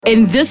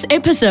In this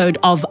episode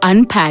of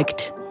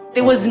Unpacked,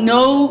 there was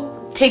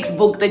no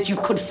textbook that you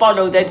could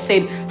follow that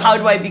said, how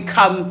do I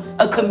become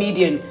a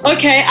comedian?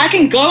 Okay, I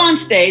can go on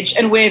stage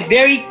and wear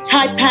very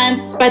tight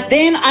pants, but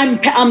then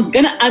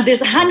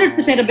there's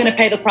 100% I'm gonna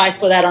pay the price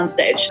for that on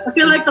stage. I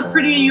feel like the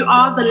prettier you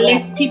are, the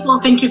less people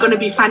think you're gonna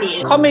be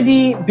funny.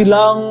 Comedy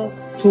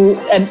belongs to,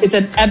 and it's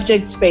an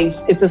abject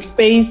space. It's a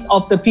space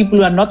of the people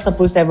who are not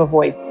supposed to have a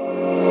voice.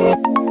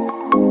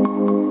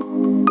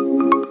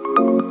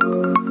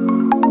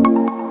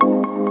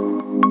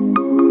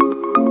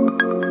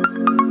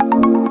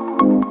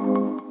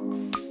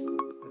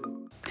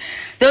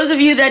 Those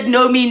of you that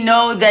know me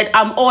know that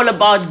I'm all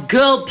about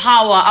girl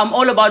power. I'm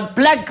all about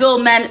black girl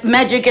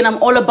magic, and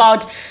I'm all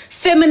about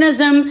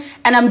feminism.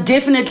 And I'm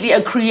definitely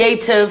a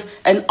creative,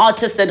 an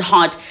artist at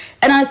heart.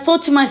 And I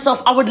thought to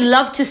myself, I would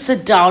love to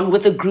sit down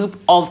with a group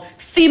of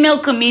female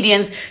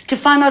comedians to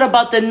find out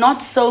about the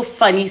not so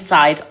funny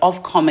side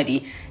of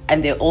comedy.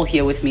 And they're all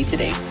here with me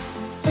today.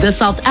 the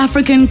South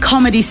African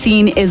comedy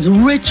scene is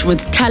rich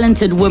with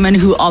talented women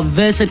who are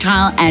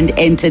versatile and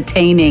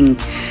entertaining.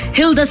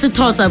 Hilda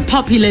Sithosa,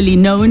 popularly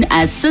known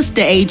as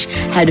Sister H,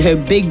 had her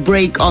big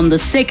break on the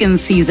second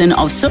season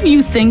of So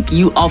You Think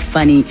You Are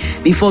Funny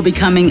before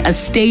becoming a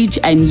stage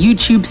and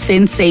YouTube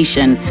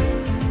sensation.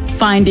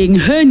 Finding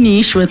her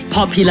niche with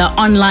popular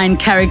online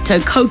character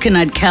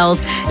Coconut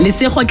Kells,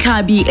 Lesego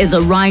Tlhabi is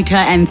a writer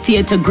and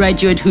theatre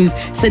graduate whose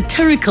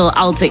satirical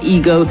alter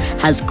ego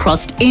has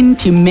crossed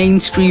into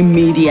mainstream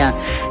media.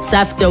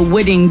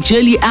 SAFTA-winning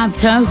Julie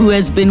Apter, who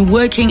has been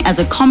working as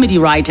a comedy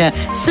writer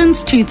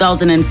since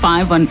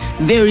 2005 on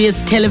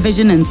various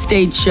television and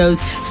stage shows,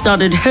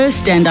 started her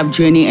stand-up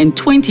journey in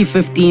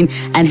 2015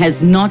 and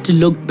has not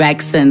looked back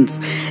since.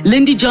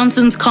 Lindy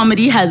Johnson's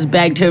comedy has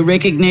bagged her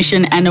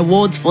recognition and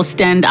awards for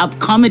stand-up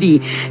comedy.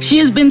 She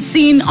has been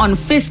seen on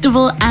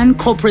festival and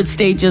corporate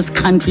stages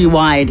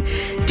countrywide.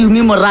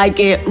 Tumi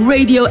Morake,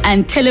 radio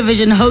and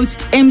television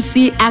host,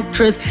 MC,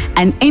 actress,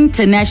 and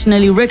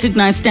internationally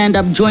recognized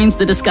stand-up, joins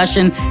the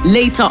discussion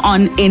later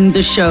on in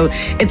the show.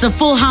 It's a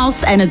full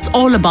house and it's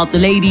all about the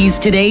ladies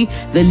today,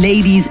 the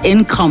ladies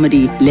in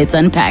comedy. Let's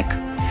unpack.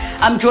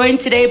 I'm joined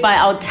today by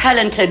our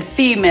talented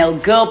female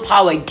girl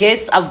power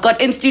guests. I've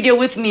got in studio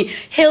with me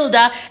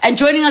Hilda, and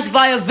joining us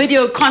via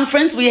video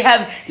conference, we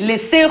have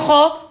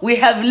Lesego, we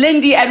have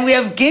Lindy, and we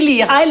have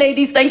Gilly. Hi,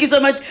 ladies. Thank you so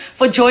much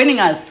for joining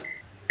us.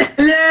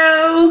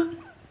 Hello.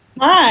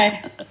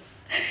 Hi.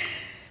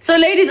 So,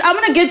 ladies, I'm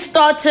going to get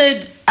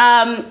started,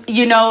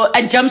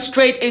 and jump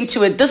straight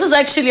into it. This is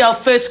actually our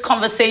first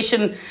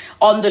conversation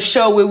on the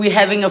show where we're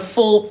having a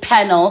full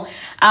panel.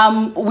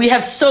 We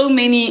have so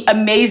many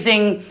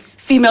amazing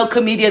female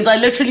comedians. I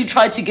literally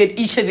tried to get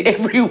each and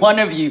every one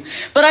of you.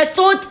 But I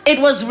thought it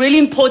was really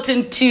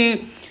important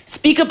to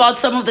speak about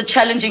some of the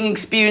challenging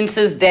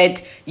experiences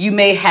that you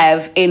may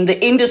have in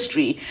the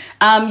industry.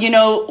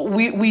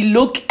 We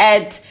look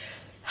at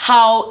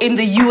how in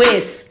the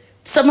US,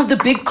 some of the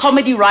big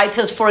comedy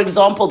writers, for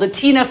example, the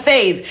Tina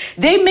Feys,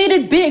 they made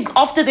it big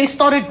after they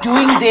started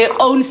doing their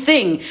own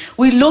thing.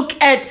 We look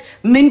at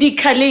Mindy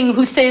Kaling,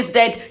 who says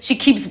that she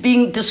keeps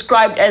being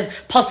described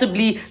as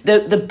possibly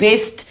the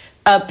best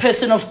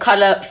person of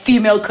color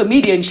female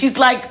comedian. She's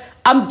like,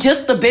 I'm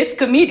just the best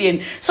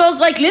comedian. So I was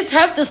like, let's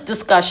have this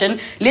discussion.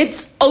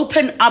 Let's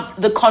open up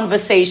the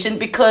conversation,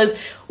 because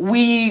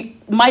we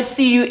might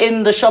see you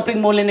in the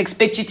shopping mall and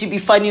expect you to be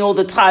funny all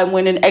the time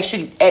when in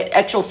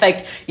actual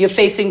fact, you're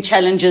facing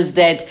challenges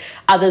that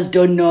others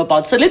don't know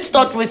about. So let's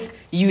start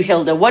with you,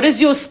 Hilda. What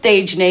is your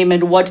stage name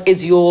and what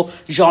is your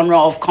genre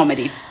of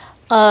comedy?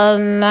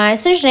 My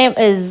stage name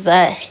is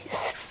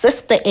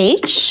Sister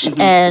H,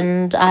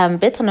 and I'm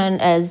better known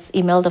as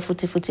Imelda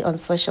Futi Futi on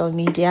social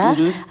media.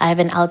 I have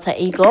an alter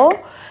ego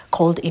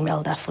called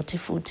Imelda Futi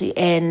Futi,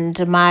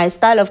 and my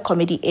style of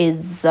comedy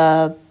is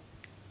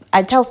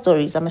I tell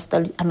stories. I'm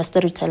a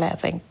storyteller, I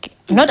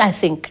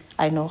think.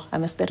 I know.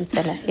 I'm a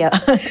storyteller, yeah.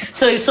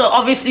 So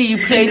obviously you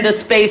play in the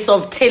space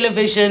of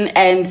television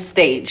and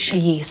stage.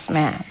 Yes,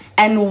 ma'am.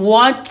 And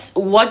what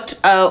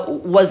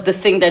was the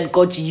thing that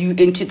got you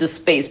into the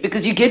space?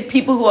 Because you get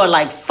people who are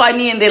like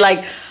funny and they're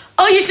like,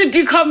 oh, you should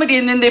do comedy.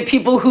 And then there are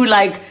people who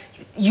like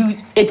you,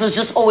 it was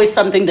just always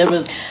something that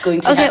was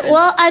going to happen. Okay,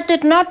 well, I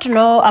did not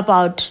know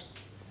about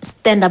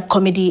stand-up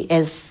comedy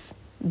as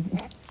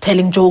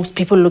telling jokes,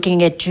 people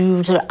looking at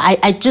you. So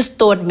I just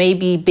thought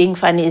maybe being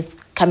funny is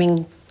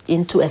coming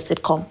into a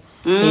sitcom.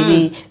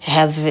 Maybe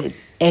have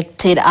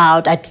acted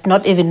out. I did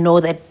not even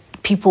know that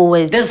people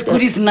were... That's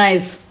good is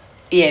nice.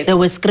 Yes. There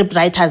were script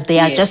writers there.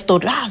 Yes. I just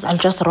thought, I'll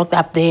just rock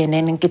up there and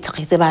then get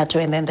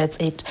and then that's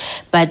it.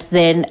 But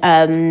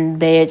then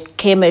there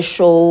came a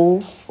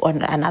show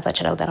on another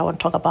channel that I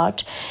won't talk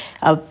about.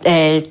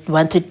 I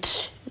wanted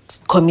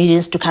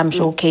comedians to come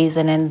showcase,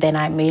 and then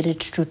I made it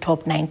to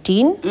top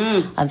 19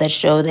 on that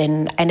show.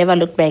 Then I never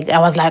looked back. I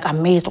was like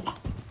amazed.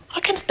 I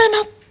can stand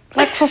up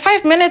like for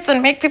 5 minutes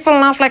and make people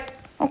laugh, like,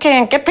 okay,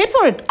 and get paid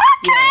for it. Okay,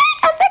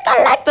 I think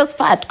I like this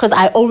part, because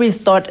I always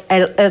thought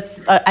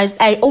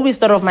I always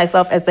thought of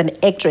myself as an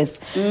actress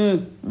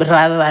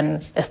rather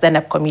than a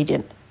stand-up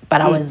comedian. but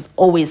I was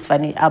always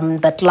funny. I'm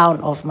the clown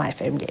of my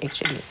family,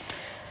 actually.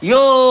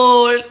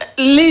 Yo,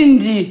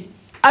 Lindy,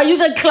 are you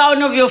the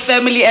clown of your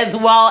family as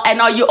well? And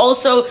are you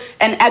also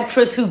an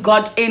actress who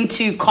got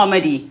into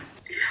comedy?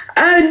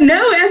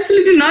 No,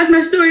 absolutely not. My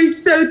story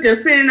is so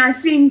different. And I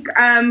think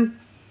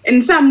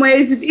in some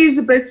ways it is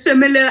a bit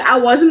similar. I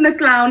wasn't a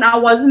clown. I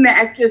wasn't an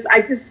actress. I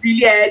just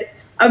really had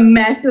a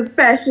massive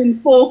passion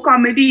for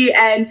comedy.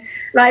 And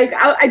like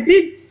I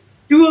did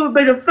do a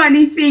bit of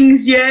funny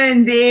things here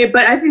and there.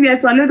 But I think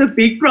that's one of the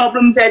big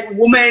problems that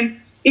women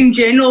in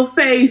general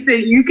face,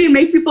 that you can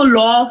make people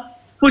laugh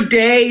for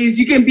days.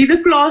 You can be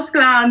the class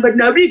clown, but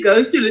nobody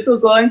goes to a little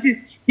girl and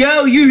says,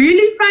 yo, you're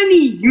really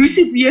funny. You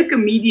should be a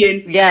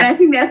comedian. Yeah. And I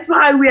think that's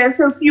why we have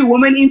so few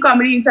women in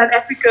comedy in South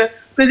Africa,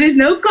 because there's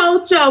no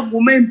culture of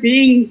women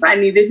being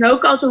funny. There's no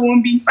culture of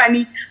women being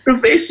funny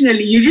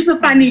professionally. You're just a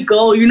funny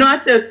girl. You're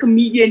not a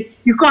comedian.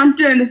 You can't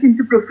turn this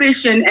into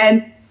profession.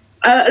 And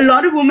a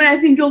lot of women, I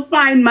think you'll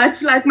find,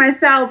 much like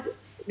myself,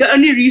 the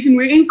only reason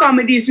we're in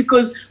comedy is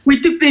because we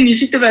took the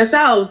initiative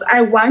ourselves.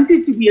 I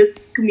wanted to be a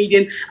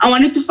comedian. I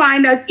wanted to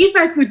find out if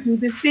I could do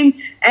this thing.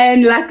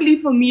 And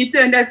luckily for me, it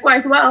turned out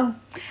quite well.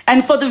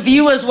 And for the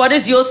viewers, what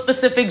is your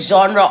specific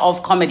genre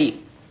of comedy?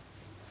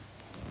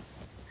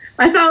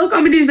 My style of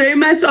comedy is very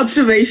much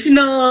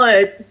observational.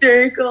 It's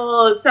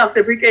satirical, it's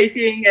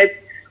self-deprecating.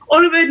 It's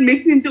all of it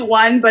mixed into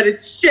one, but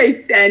it's straight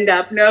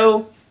stand-up.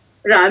 No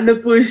round the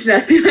bush,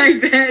 nothing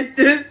like that.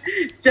 Just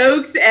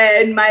jokes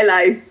and my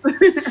life.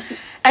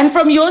 And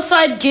from your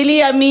side,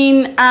 Gilly, I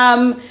mean,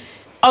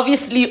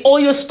 obviously all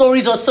your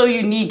stories are so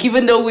unique,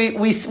 even though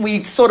we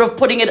sort of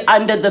putting it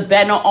under the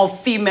banner of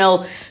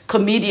female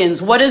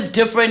comedians. What is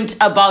different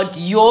about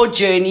your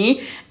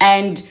journey?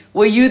 And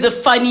were you the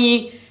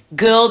funny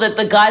girl that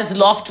the guys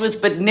laughed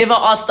with but never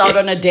asked out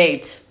on a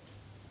date?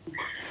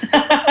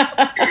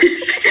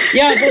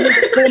 Yeah,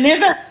 they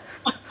never...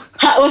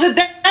 Was it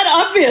that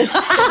obvious?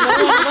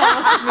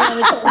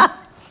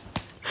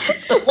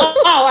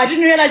 Wow, I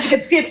didn't realize you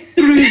could see it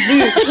through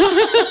Zoom.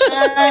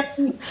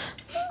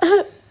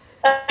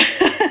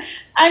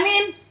 I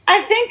mean,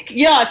 I think,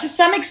 yeah, to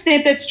some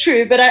extent that's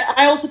true, but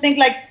I also think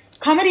like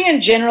comedy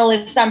in general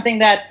is something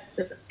that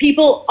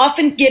people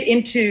often get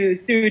into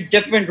through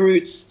different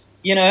routes,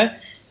 you know?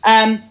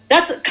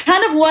 That's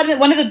kind of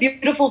one of the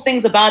beautiful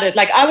things about it.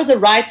 Like I was a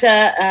writer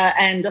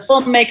and a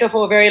filmmaker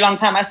for a very long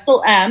time. I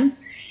still am.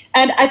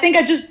 And I think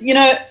I just, you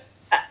know,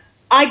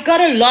 I got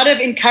a lot of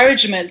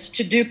encouragement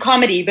to do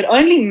comedy, but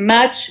only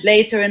much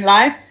later in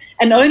life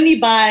and only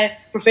by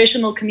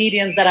professional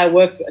comedians that I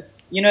work with.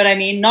 You know what I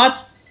mean? Not,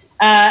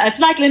 it's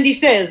like Lindy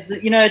says,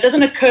 you know, it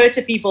doesn't occur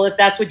to people if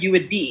that's what you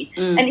would be.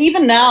 And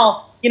even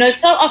now, you know,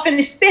 so often,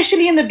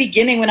 especially in the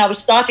beginning when I was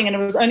starting, and it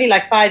was only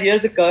like 5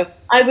 years ago,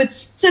 I would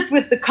sit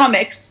with the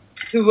comics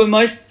who were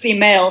mostly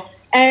male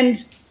and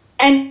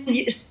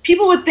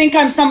people would think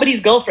I'm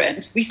somebody's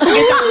girlfriend. We still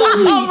get that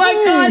a lot. Oh my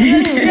God,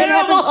 that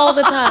happens all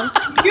the time.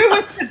 You're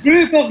with a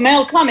group of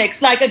male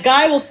comics, like a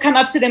guy will come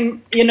up to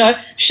them, you know,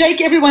 shake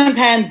everyone's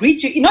hand,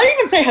 greet you, not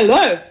even say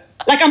hello.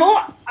 Like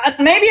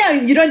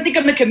you don't think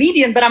I'm a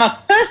comedian, but I'm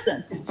a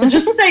person. So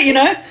just say, you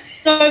know.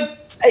 So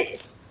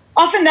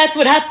often that's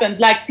what happens.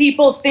 Like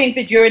people think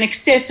that you're an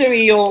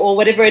accessory or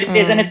whatever it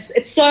is, and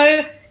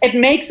it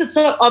makes it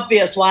so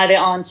obvious why there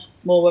aren't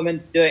more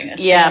women doing it.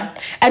 Yeah. You know?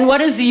 And what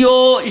is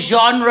your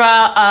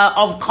genre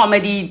of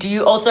comedy? Do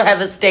you also have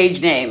a stage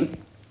name?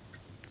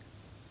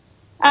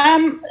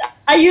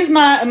 I use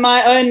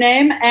my own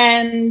name,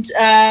 and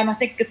I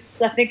think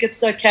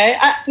it's okay.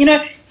 You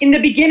know, in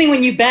the beginning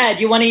when you're bad,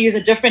 you want to use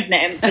a different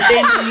name, but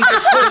then when you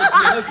get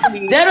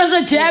good, there was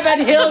a jab at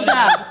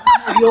Hilda.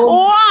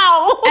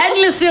 Wow. And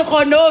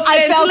Lesego, no offense.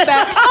 I felt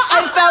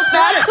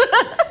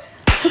that.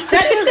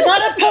 That was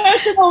not a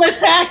personal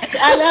attack.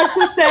 I love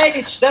the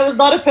stage. That was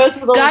not a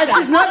personal attack. Guys,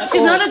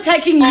 she's not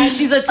attacking you.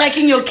 She's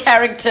attacking your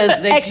characters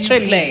that you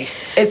play.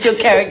 It's your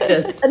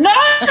characters. No,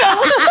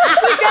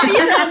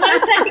 I'm not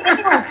attacking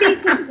anyone.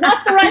 Please, this is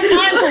not the right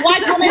time for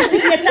white women to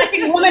be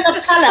attacking women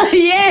of color.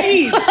 Yes.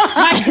 Please,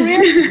 my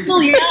career is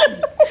still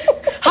young.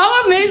 How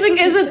amazing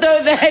is it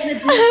though that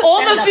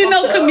all the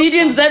female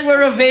comedians that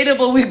were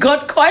available, we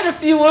got quite a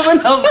few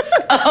women of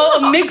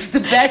a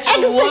mixed batch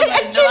of women.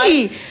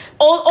 Actually.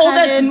 All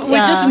that's,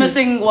 we're just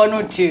missing one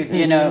or two,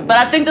 you know. But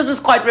I think this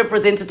is quite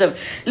representative.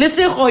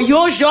 Lesego,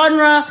 your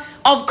genre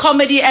of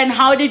comedy and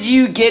how did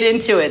you get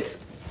into it?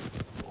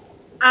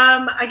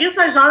 I guess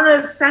my genre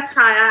is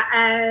satire,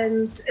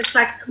 and it's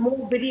like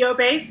more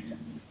video-based,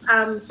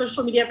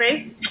 social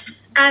media-based.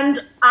 And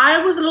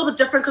I was a little bit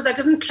different because I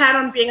didn't plan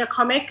on being a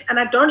comic, and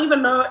I don't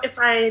even know if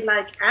I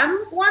am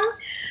one.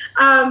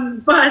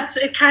 But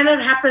it kind of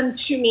happened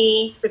to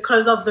me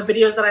because of the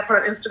videos that I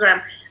put on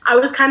Instagram. I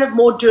was kind of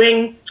more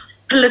doing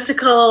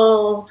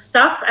political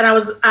stuff, and I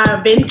was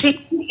venting,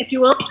 if you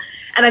will,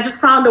 and I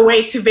just found a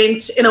way to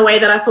vent in a way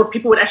that I thought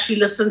people would actually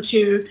listen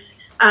to,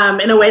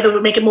 in a way that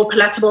would make it more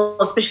palatable,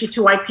 especially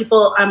to white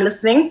people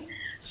listening.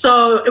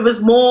 So it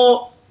was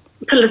more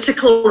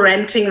political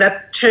ranting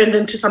that turned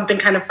into something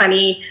kind of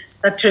funny,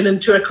 that turned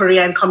into a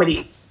career in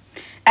comedy.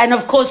 And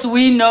of course,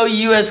 we know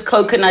you as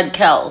Coconut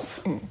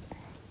Kels.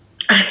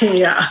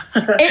 Yeah.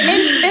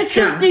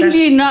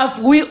 Interestingly enough,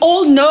 we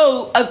all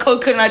know a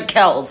Coconut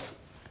Kels.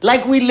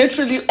 Like, we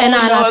literally all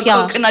know a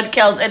Coconut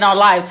Kels in our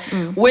life,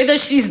 whether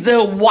she's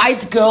the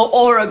white girl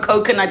or a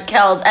Coconut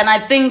Kels. And I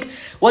think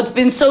what's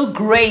been so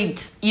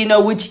great, you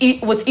know, with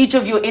each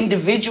of your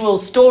individual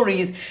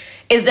stories,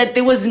 is that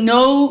there was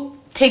no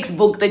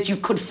textbook that you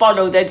could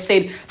follow that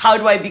said, how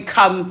do I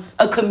become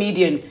a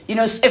comedian? You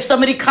know, if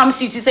somebody comes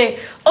to you to say,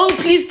 oh,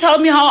 please tell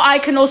me how I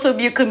can also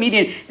be a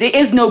comedian, there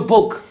is no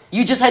book.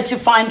 You just had to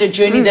find a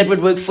journey that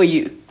would work for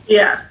you.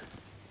 Yeah.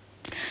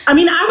 I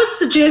mean, I would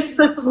suggest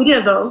social media,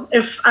 though,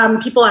 if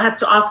people had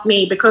to ask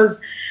me,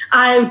 because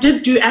I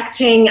did do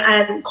acting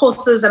and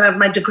courses and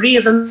my degree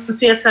is in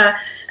theatre.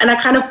 And I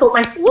kind of thought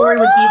my story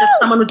would be that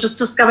someone would just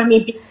discover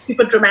me being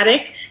super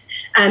dramatic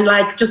and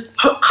like just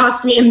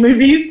cast me in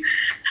movies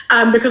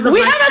because of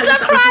we my have a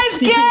surprise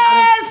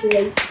guest!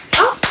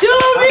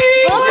 Dumi!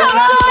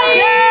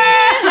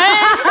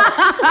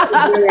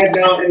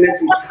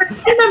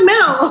 In the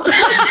middle.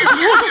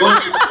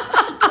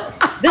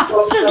 This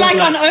is like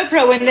on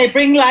Oprah when they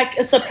bring like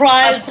a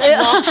surprise.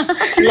 Everyone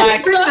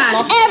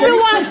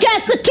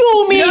gets a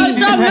Dumi. No,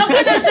 so I'm not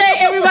going to say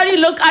everybody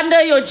look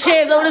under your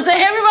chairs. I'm going to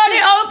say everybody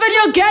open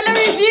your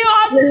gallery view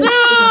on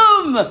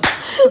Zoom.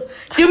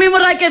 Dumi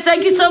Morake,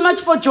 thank you so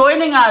much for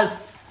joining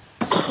us.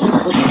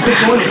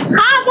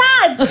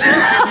 Hi, guys.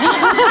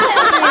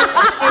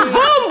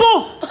 Vumbo.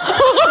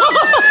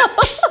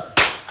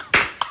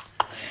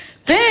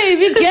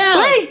 Baby girl.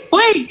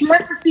 Wait, you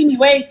want to see me?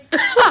 Wait.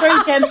 Sure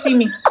you can't see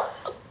me.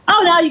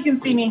 Oh, now you can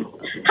see me.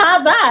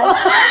 How's that?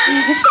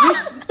 You're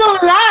still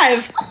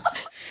alive.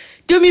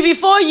 Dumi,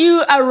 before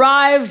you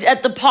arrived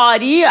at the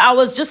party, I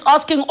was just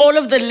asking all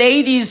of the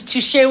ladies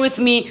to share with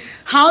me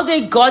how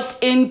they got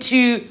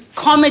into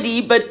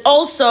comedy, but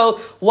also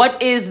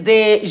what is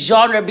their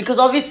genre. Because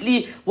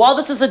obviously, while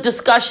this is a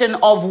discussion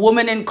of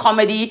women in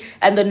comedy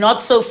and the not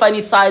so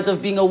funny sides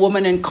of being a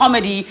woman in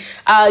comedy,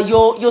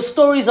 your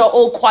stories are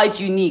all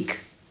quite unique.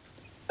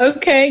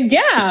 Okay,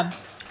 yeah.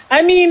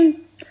 I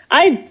mean,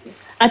 I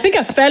think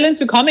I fell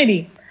into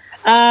comedy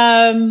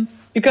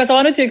because I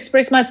wanted to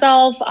express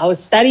myself. I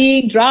was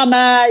studying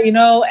drama, you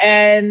know,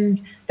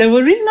 and there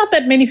were really not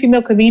that many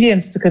female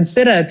comedians to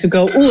consider to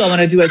go, ooh, I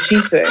want to do a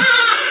cheese tour.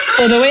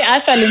 So the way I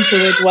fell into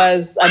it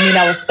was, I mean,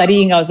 I was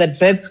studying, I was at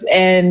Wits,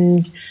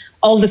 and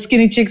all the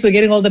skinny chicks were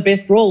getting all the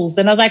best roles.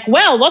 And I was like,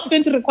 well, what's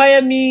going to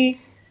require me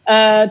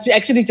to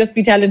actually just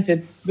be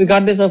talented,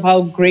 regardless of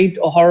how great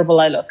or horrible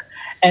I look?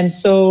 And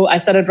so I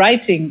started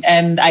writing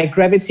and I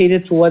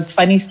gravitated towards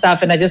funny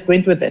stuff and I just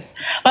went with it.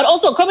 But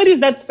also comedy is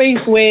that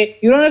space where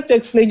you don't have to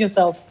explain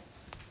yourself.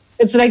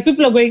 It's like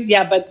people are going,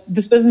 yeah, but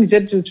this person is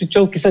here to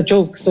joke. It's a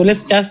joke. So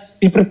let's just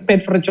be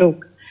prepared for a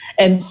joke.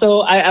 And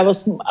so I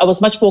was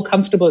much more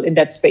comfortable in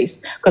that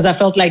space because I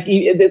felt like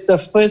it's the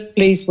first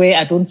place where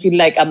I don't feel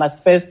like I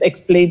must first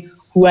explain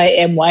who I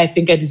am, why I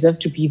think I deserve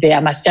to be there.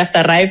 I must just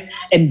arrive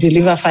and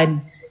deliver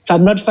fun. If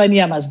I'm not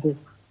funny, I must go.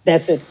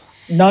 That's it.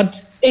 Not,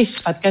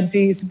 but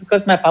country, is it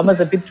because my bum was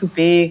a bit too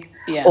big?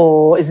 Yeah.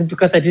 Or is it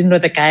because I didn't know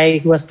the guy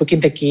who was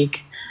booking the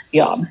cake?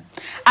 Yeah.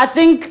 I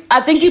think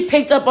you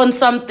picked up on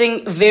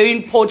something very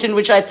important,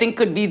 which I think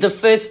could be the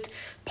first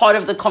part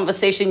of the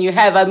conversation you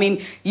have. I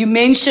mean, you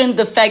mentioned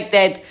the fact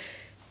that,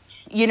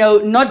 you know,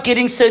 not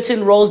getting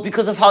certain roles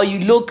because of how you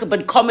look,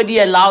 but comedy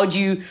allowed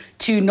you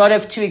to not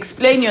have to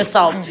explain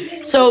yourself.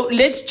 So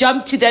let's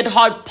jump to that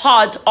hard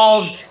part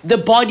of the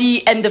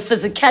body and the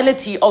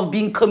physicality of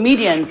being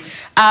comedians.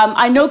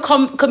 I know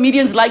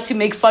comedians like to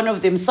make fun of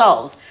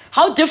themselves.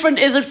 How different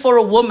is it for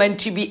a woman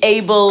to be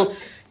able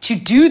to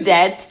do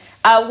that?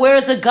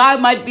 Whereas a guy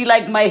might be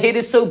like, my head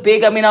is so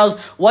big. I mean, I was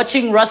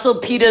watching Russell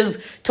Peters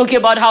talking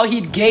about how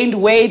he'd gained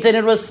weight and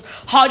it was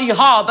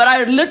hardy-ha, but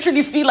I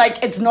literally feel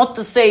like it's not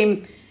the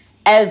same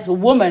as a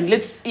woman.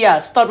 Let's,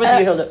 start with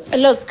you, Hilda.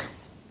 Look,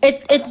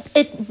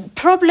 it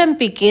problem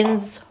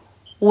begins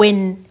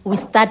when we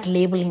start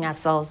labeling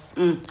ourselves,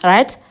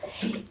 right?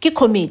 Ke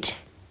comedy.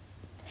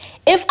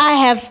 If I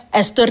have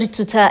a story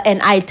to tell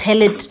and I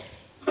tell it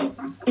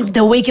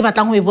the way ke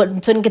batlang ho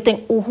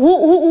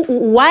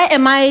why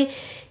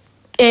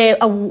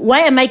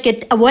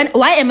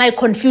am I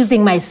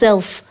confusing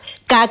myself?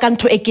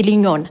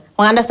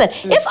 Understand?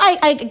 If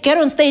I get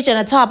on stage and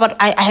I talk about,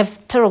 I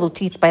have terrible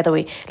teeth, by the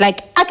way.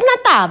 Like,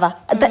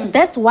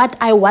 that's what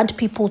I want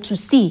people to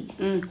see.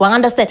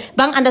 Understand?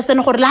 I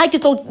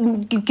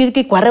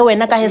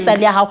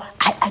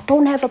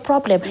don't have a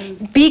problem.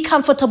 Be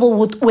comfortable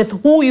with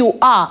who you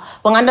are.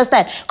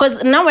 Understand?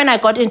 Because now when I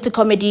got into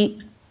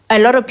comedy, a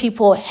lot of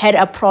people had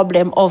a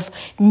problem of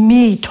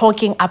me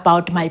talking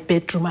about my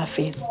bedroom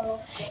affairs.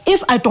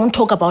 If I don't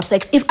talk about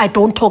sex, if I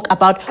don't talk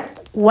about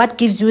what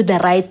gives you the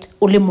right,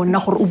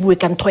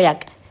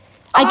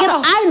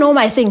 I know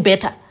my thing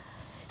better.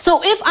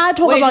 So if I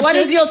talk about what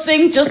sex, is your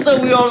thing, just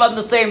so we're all on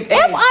the same page?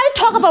 If I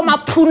talk about my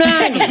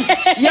punani,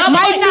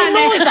 my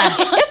nunuza,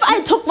 if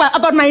I talk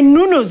about my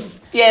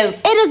nunus,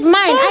 yes, it is mine.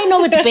 I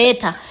know it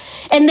better.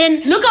 And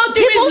then Look how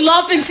Timmy's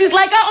laughing. She's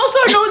like, I also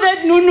know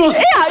that nunus.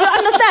 Yeah, you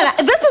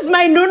understand. This is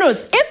my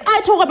nunus. If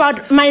I talk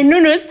about my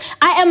nunus,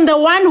 I am the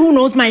one who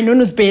knows my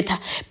nunus better.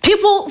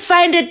 People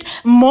find it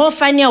more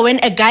funnier when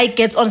a guy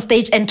gets on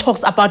stage and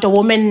talks about a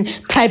woman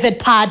private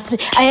part.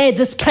 Hey,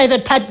 this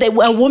private part,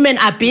 women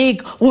are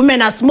big,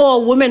 women are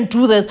small, women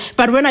do this.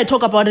 But when I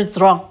talk about it, it's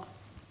wrong.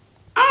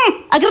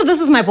 I guess this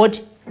is my body.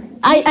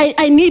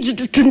 I need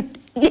to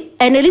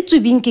and a little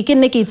bit it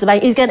can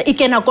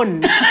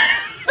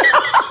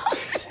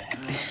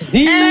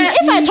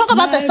if I talk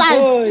about the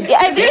size,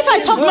 if I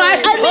talk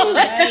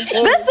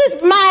this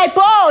is my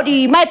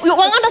body. You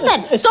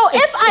understand? So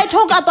if I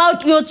talk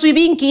about your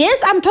twibinki,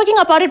 yes, I'm talking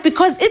about it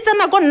because it's an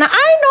agona.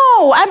 I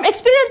know. I'm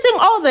experiencing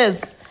all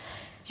this.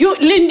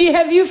 Lindy,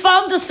 have you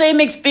found the same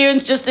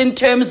experience just in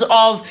terms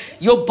of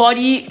your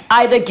body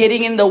either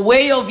getting in the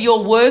way of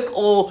your work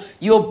or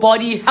your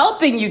body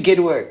helping you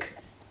get work?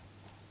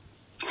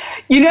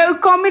 You know,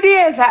 comedy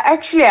has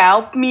actually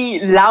helped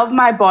me love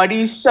my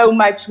body so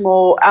much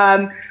more.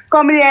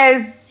 Comedy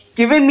has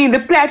given me the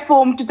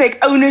platform to take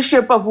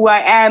ownership of who I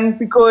am,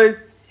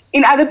 because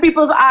in other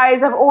people's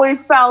eyes, I've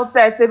always felt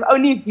that they've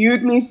only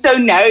viewed me so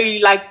narrowly,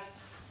 like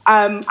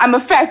I'm a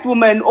fat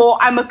woman, or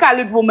I'm a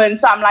colored woman,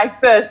 so I'm like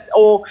this,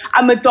 or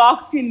I'm a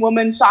dark-skinned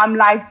woman, so I'm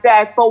like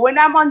that. But when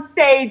I'm on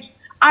stage,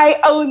 I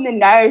own the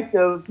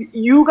narrative.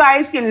 You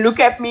guys can look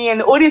at me,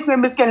 and the audience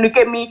members can look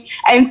at me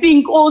and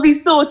think all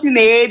these thoughts in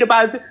their head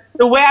about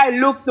the way I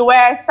look, the way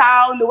I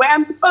sound, the way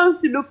I'm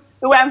supposed to look,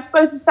 the way I'm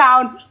supposed to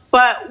sound.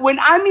 But when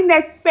I'm in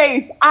that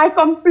space, I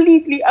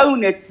completely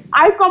own it.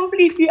 I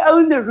completely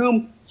own the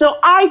room. So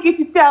I get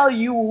to tell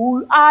you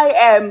who I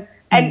am,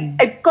 and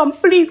it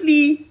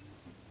completely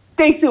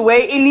takes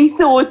away any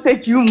thoughts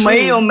that you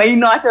may or may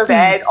not have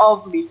had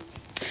of me.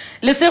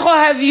 Lesego,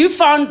 have you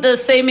found the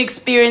same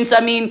experience? I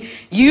mean,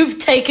 you've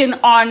taken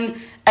on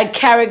a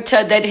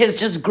character that has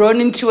just grown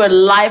into a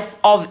life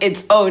of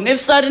its own. If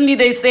suddenly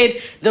they said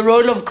the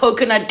role of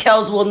Coconut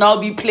Kells will now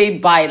be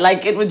played by,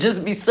 like, it would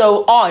just be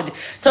so odd.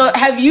 So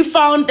have you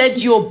found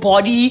that your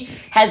body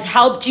has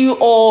helped you,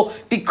 or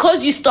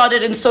because you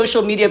started in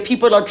social media,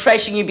 people are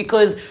trashing you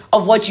because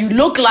of what you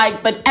look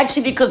like, but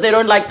actually because they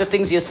don't like the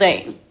things you're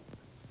saying?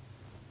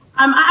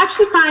 I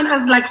actually find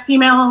as like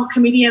female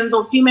comedians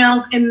or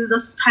females in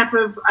this type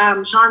of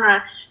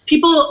genre,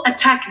 people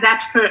attack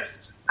that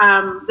first.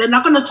 They're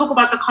not going to talk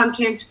about the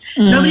content.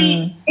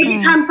 Every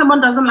time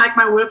someone doesn't like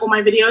my work or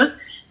my videos,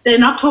 they're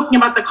not talking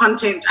about the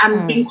content.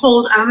 I'm being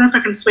called, I don't know if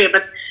I can swear,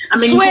 but I'm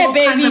being called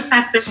baby. Kind of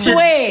fat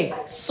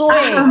bitch.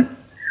 Swear.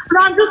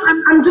 No,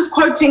 I'm just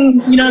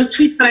quoting,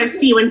 tweets that I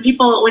see when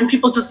people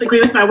disagree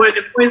with my work.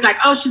 It's always like,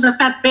 oh, she's a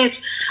fat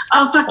bitch.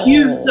 Oh, fuck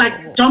you, like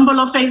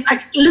Jombolo face.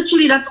 Like,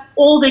 literally, that's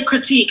all they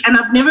critique. And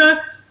I've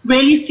never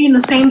really seen the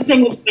same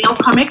thing with male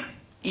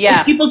comics. Yeah.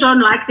 If people don't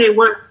like their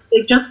work,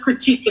 they just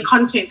critique the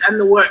content and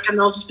the work, and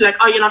they'll just be like,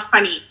 oh, you're not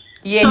funny.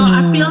 Yes. So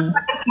I feel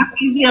like it's not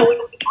easier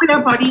with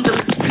queer bodies and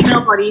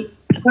female bodies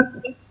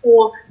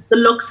for the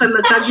looks and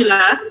the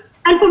jugular.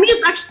 And for me,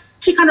 it's actually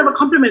kind of a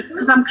compliment,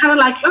 because I'm kind of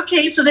like,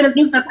 okay, so then it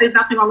means that there's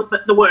nothing wrong with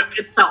the work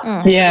itself.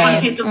 The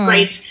content is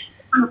great.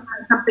 I'm trying to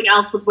find something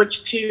else with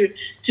which to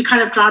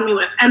kind of drown me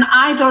with. And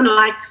I don't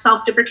like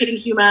self-deprecating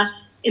humor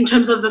in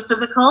terms of the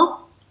physical,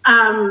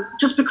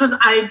 just because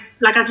I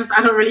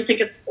don't really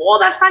think it's all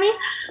that funny.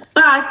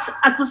 But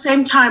at the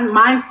same time,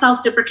 my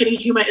self-deprecating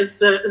humor is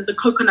the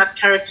coconut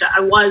character.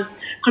 I was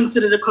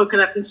considered a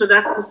coconut, and so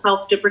that's the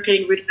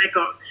self-deprecating route I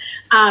go.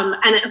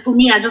 And for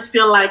me, I just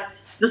feel like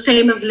the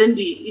same as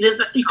Lindy. It is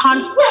that you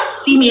can't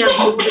see me as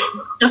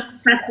just a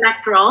fat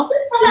black girl,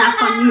 and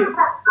that's on you.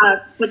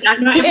 But I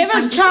know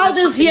whoever's child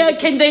is here,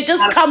 can they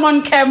just come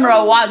on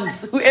camera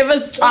once?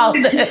 Whoever's child.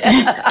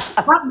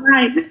 Not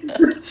mine.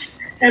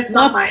 It's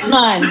not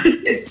mine.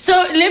 So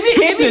let me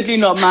definitely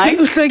not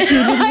mine. Thank you.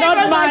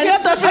 Not mine.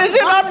 Definitely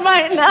not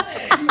mine.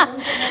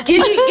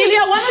 Gilly,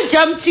 I want to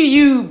jump to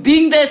you,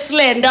 being the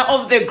slender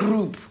of the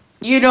group,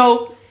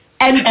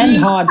 and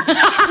hot.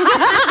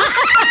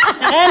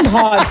 And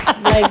hot.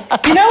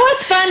 Like, you know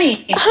what's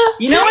funny?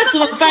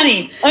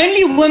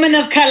 Only women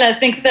of color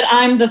think that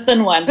I'm the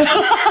thin one.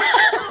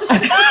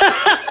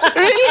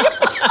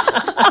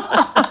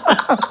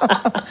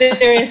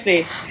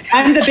 Seriously,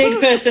 I'm the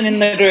big person in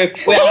the group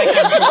where I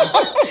come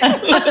from.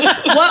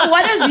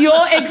 What has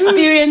your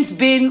experience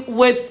been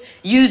with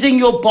using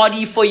your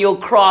body for your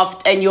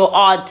craft and your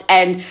art,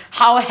 and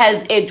how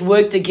has it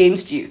worked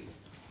against you?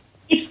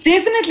 It's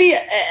definitely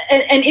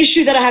an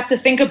issue that I have to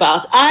think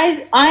about.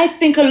 I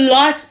think a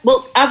lot.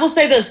 Well, I will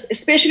say this,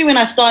 especially when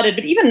I started,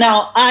 but even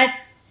now, I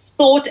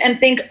thought and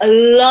think a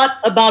lot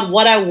about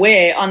what I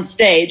wear on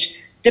stage,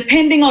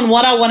 depending on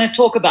what I want to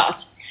talk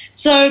about.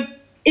 So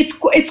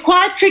it's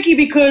quite tricky,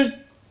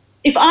 because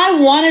if I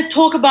want to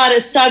talk about a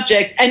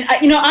subject, and I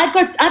feel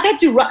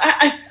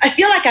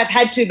like I've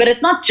had to, but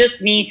it's not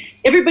just me.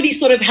 Everybody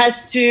sort of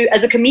has to,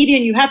 as a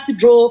comedian, you have to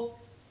draw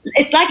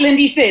it's like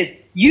Lindy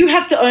says, you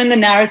have to own the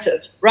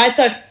narrative, right?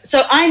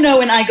 So I know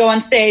when I go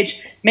on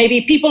stage,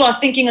 maybe people are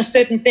thinking a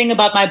certain thing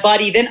about my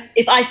body. Then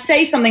if I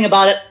say something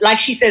about it, like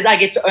she says, I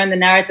get to own the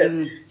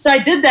narrative. So I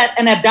did that,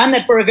 and I've done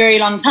that for a very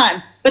long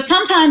time. But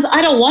sometimes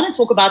I don't want to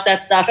talk about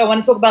that stuff. I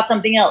want to talk about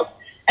something else.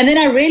 And then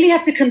I really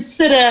have to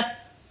consider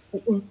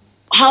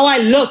how I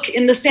look,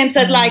 in the sense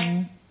that, like,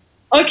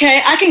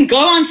 okay, I can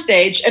go on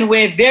stage and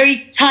wear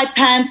very tight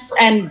pants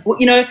and,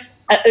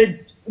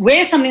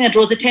 wear something that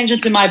draws attention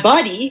to my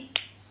body.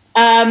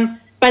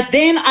 But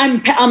then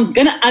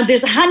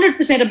there's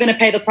 100% I'm gonna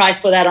pay the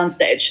price for that on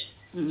stage.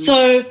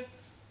 So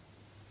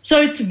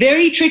it's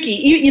very tricky.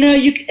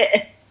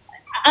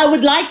 I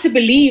would like to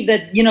believe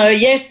that,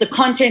 yes, the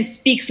content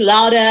speaks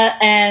louder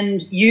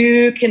and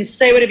you can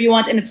say whatever you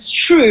want, and it's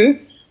true.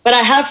 But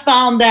I have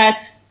found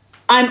that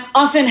I'm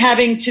often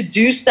having to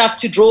do stuff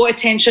to draw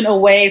attention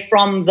away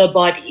from the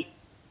body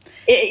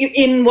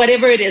in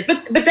whatever it is.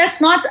 But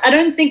that's not, I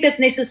don't think that's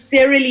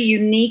necessarily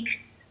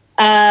unique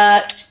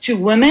to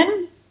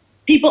women.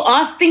 People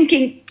are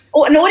thinking,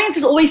 an audience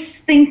is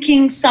always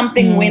thinking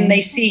something when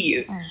they see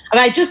you. And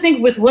I just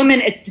think with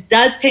women, it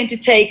does tend to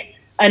take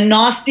a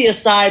nastier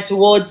side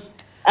towards,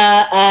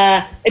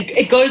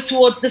 it goes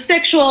towards the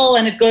sexual,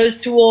 and it goes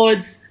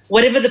towards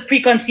whatever the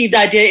preconceived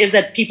idea is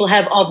that people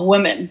have of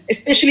women,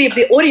 especially if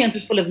the audience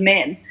is full of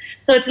men.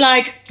 So it's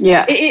like,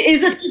 it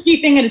is a tricky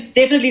thing, and it's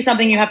definitely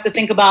something you have to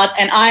think about.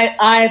 And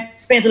I've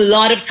spent a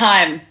lot of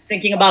time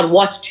thinking about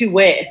what to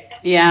wear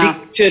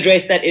to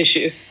address that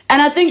issue.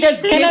 And I think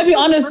that's... Can I be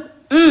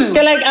honest?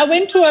 Like, I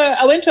went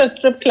to a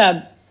strip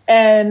club,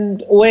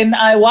 and when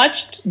I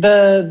watched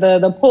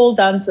the pole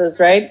dancers,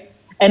 right?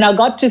 And I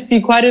got to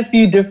see quite a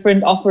few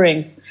different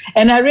offerings.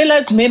 And I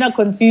realized men are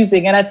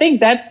confusing. And I think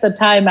that's the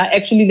time I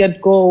actually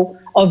let go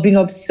of being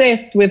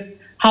obsessed with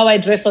how I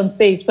dress on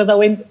stage. Because I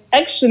went,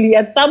 actually,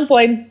 at some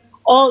point,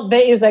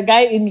 there is a guy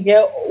in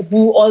here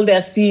who all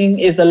they're seeing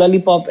is a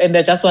lollipop and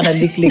they just want to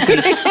lick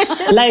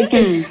it. Like,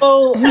 it's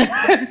so...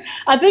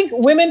 I think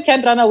women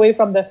can't run away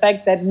from the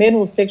fact that men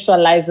will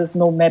sexualize us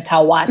no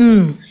matter what.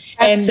 And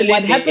Absolutely.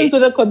 what happens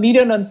with a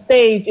comedian on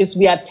stage is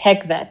we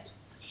attack that.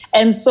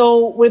 And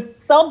so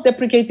with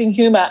self-deprecating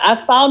humor, I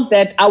found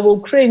that I will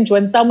cringe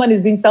when someone is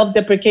being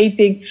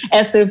self-deprecating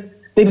as if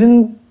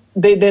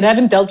they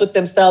haven't dealt with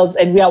themselves,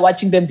 and we are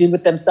watching them deal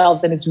with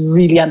themselves, and it's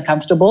really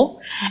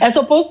uncomfortable. As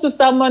opposed to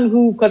someone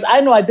who, because I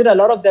know I did a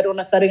lot of that when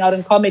I was starting out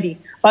in comedy,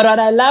 but what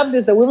I loved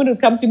is the women who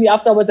come to me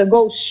afterwards and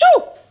go,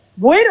 shoo,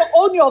 way to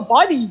own your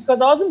body,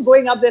 because I wasn't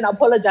going up there and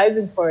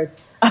apologizing for it.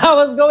 I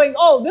was going,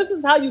 oh, this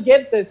is how you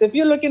get this. If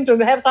you're looking to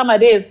have some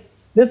ideas,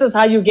 this is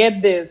how you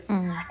get this.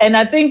 And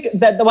I think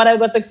that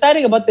what's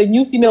exciting about the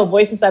new female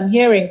voices I'm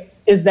hearing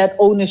is that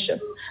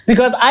ownership.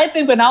 Because I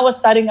think when I was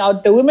starting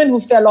out, the women who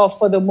fell off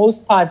for the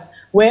most part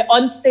were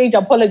on stage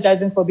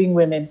apologizing for being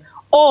women.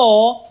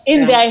 Or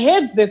in their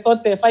heads, they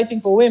thought they're fighting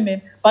for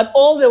women, but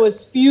all they were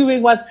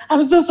spewing was,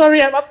 I'm so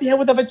sorry, I'm up here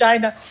with a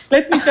vagina.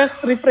 Let me just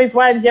rephrase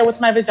why I'm here with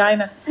my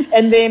vagina.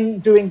 And then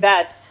doing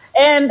that.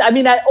 And I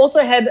mean, I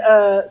also had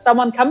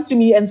someone come to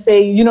me and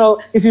say,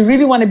 if you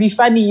really want to be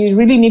funny, you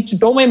really need to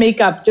don't wear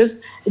makeup,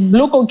 just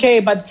look okay,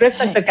 but dress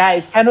like the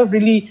guys, kind of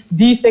really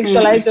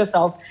desexualize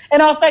yourself.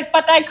 And I was like,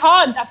 but I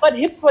can't. I've got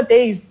hips for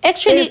days.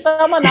 Actually, there's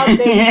someone out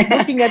there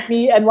looking at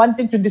me and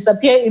wanting to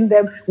disappear in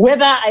them,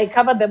 whether I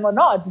cover them or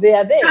not. They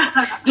are there.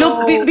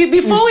 Look,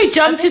 before we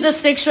jump to the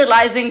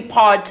sexualizing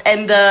part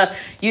and the,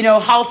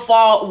 how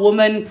far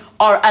women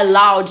are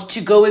allowed to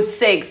go with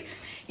sex,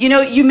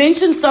 you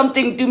mentioned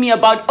something to me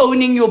about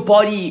owning your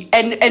body.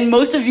 And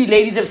most of you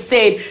ladies have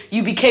said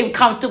you became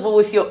comfortable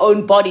with your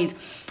own bodies.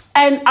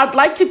 And I'd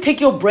like to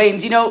pick your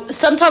brains.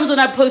 Sometimes when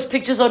I post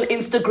pictures on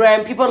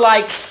Instagram, people are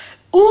like,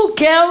 ooh,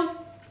 girl,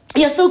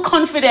 you're so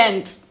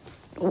confident.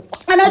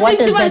 And I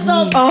think to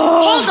myself,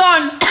 hold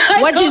on.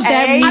 What does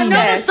that mean? I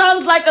know this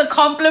sounds like a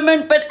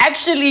compliment, but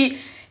actually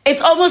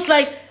it's almost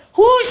like,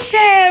 who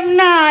shame,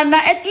 Nana?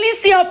 At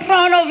least you're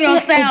proud of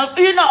yourself,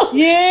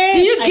 Yes, do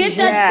you get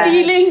that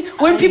feeling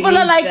when people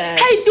are like,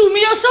 hey,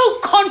 Dumi, you're so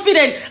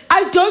confident?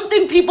 I don't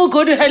think people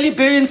go to Halle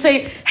Berry and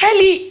say,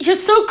 Halle, you're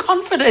so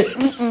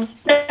confident.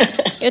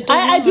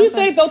 I do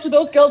say, though, to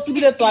those girls who do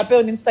that to appear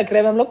on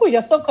Instagram, I'm like, oh,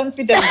 you're so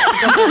confident.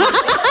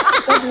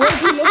 That way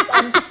he looks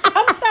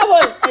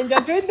uncomfortable, and you're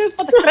doing this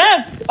for the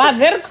crowd, but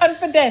very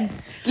confident.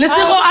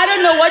 Listen, I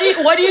don't know.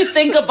 What do you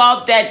think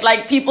about that?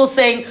 Like, people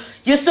saying,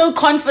 you're so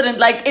confident.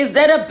 Like, is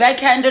that a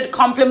backhanded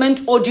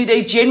compliment, or do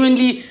they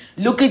genuinely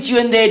look at you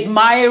and they're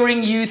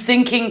admiring you,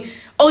 thinking,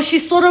 oh,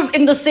 she's sort of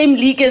in the same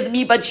league as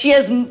me, but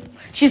she's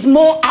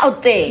more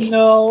out there?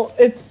 No,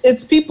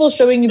 it's people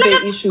showing you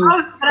their issues.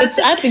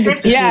 I think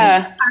it's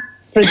people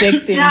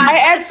projecting.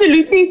 I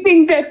absolutely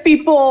think that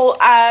people,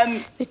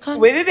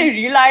 whether they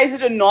realize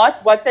it or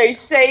not, what they're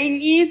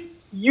saying is,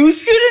 you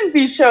shouldn't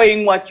be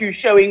showing what you're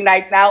showing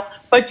right now,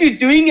 but you're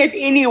doing it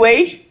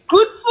anyway.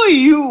 Good for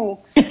you.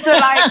 So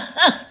like,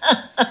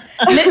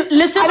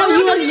 Listen,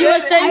 you were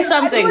saying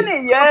something. I don't want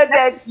to hear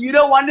that you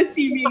don't want to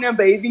see me in a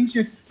bathing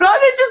suit.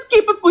 Rather, just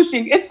keep it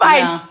pushing. It's fine.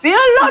 Yeah. There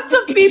are lots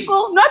of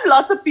people, not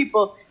lots of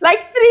people, like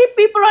 3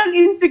 people on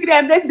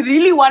Instagram that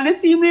really want to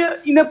see me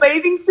in a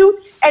bathing suit,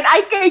 and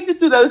I cater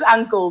to those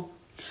uncles.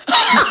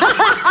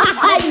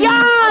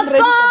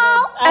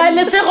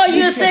 Lesego,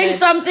 you were saying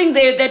something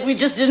there that we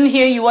just didn't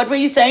hear you. What were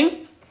you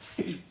saying?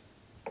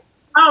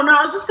 Oh, no,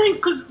 I was just saying,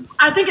 because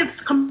I think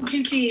it's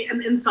completely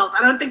an insult.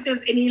 I don't think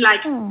there's any,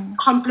 like,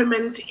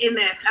 compliment in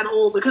it at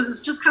all, because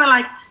it's just kind of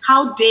like,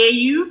 how dare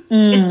you?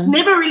 It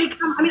never really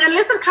comes, I mean,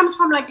 unless it comes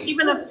from, like,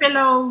 even a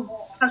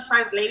fellow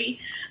plus-size lady,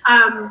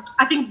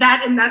 I think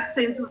that, in that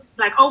sense, is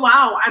like, oh,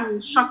 wow, I'm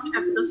shocked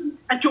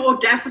at your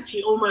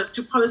audacity, almost,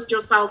 to post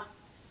yourself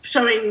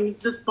showing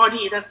this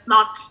body that's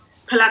not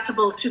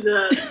palatable to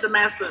the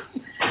masses.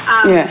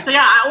 So,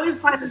 yeah, I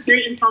always find it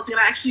very insulting,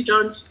 and I actually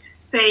don't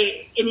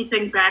say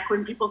anything back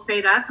when people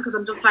say that, because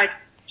I'm just like,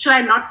 should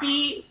I not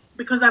be,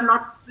 because I'm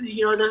not,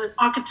 the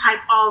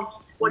archetype of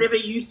whatever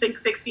you think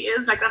sexy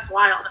is? Like, that's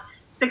wild.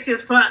 Sexy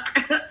as fuck.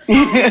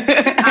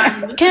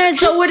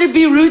 So would it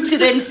be rude to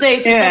then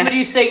say to somebody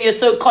who's saying you're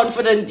so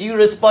confident, you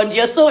respond,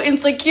 you're so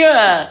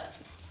insecure?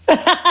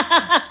 That's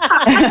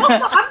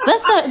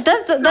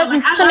the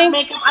I love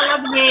makeup, I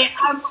love hair.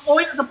 I'm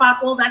always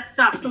about all that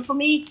stuff. So for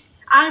me,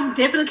 I'm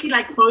definitely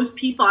like both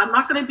people. I'm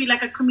not going to be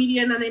like a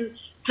comedian and then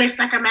dress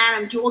like a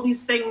man and do all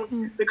these things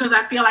because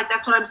I feel like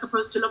that's what I'm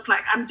supposed to look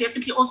like. I'm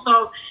definitely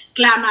also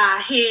glamour,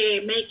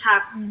 hair,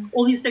 makeup,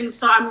 all these things.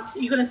 So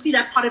you're going to see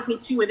that part of me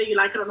too, whether you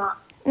like it or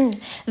not.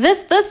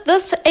 This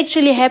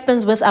actually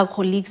happens with our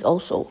colleagues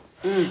also.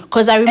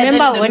 Because I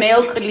remember the when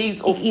male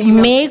colleagues or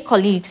female? male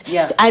colleagues.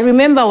 Yeah. I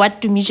remember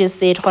what Tumi just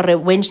said.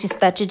 When she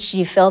started,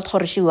 she felt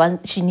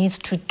she needs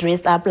to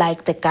dress up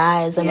like the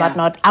guys and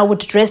whatnot. I would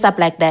dress up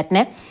like that,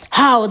 ne?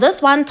 How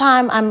this one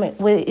time I'm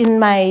in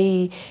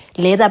my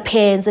leather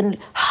pants and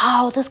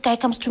how this guy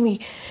comes to me,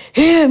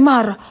 hey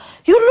Mara,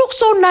 you look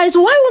so nice.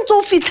 Why won't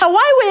you fit?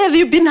 Why have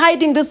you been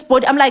hiding this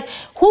body? I'm like,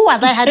 who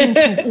was I hiding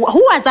to? Who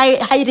was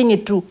I hiding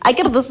it to? I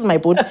get this is my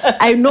body.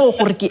 I know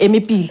Jorge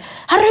Emipil.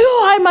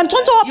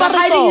 You're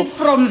hiding it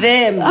from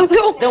them.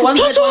 The ones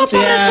that want to.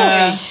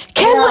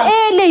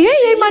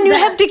 Man, you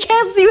have the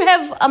calves. You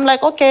have. I'm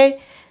like,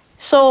 okay.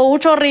 So,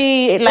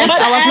 Uchori, like,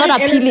 I was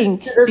not appealing.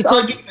 To this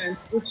argument,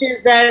 which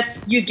is that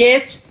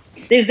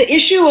there's the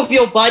issue of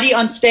your body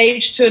on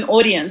stage to an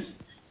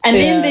audience, and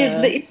then there's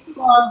the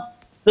issue of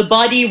the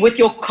body with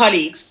your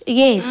colleagues.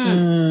 Yes.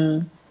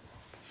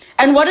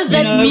 And what does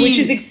that mean? Which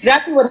is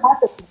exactly what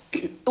happens.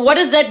 What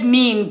does that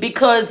mean?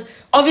 Because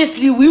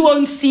obviously we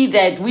won't see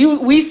that.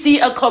 We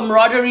see a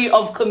camaraderie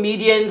of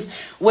comedians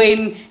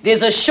when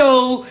there's a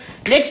show,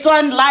 next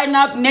one, line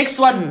up, next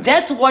one.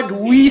 That's what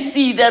we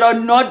see that are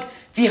not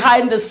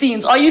behind the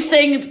scenes. Are you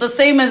saying it's the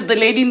same as the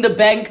lady in the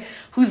bank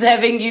who's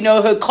having,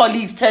 her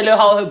colleagues tell her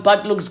how her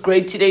butt looks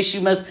great today, she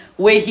must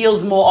wear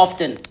heels more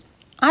often?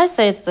 I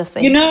say it's the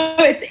same.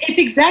 It's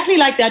exactly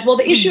like that. Well,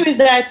 the issue is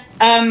that,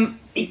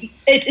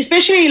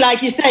 especially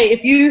like you say,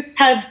 if you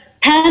have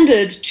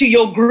pandered to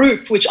your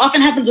group, which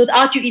often happens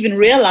without you even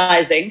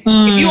realizing,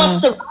 if you are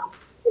surrounded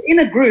in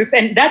a group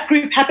and that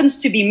group happens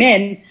to be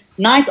men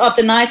night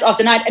after night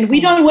after night, and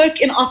we don't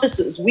work in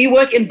offices, we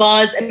work in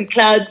bars and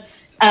clubs,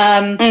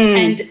 and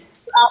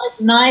out at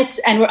night,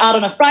 and we're out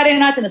on a Friday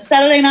night and a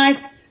Saturday night.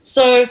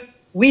 So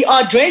we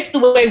are dressed the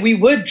way we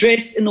would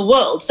dress in the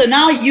world. So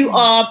now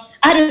I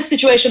had a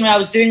situation where I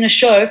was doing a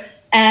show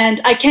and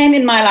I came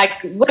in my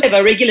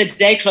regular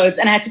day clothes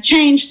and I had to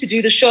change to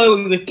do the show.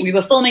 We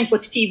were filming for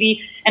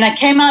TV and I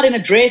came out in a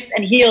dress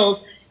and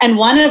heels, and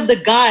one of the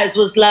guys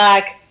was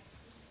like,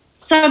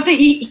 something,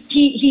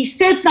 he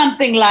said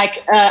something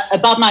like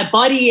about my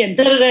body and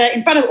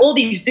in front of all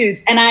these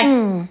dudes, and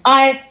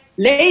I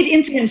laid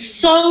into him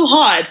so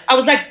hard. I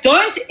was like,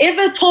 don't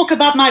ever talk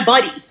about my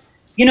body,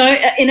 in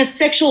a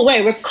sexual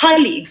way. We're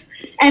colleagues.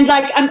 And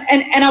I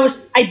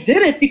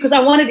did it because I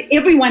wanted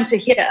everyone to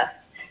hear.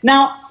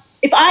 Now,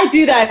 if I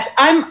do that,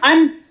 I'm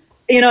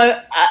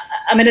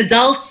an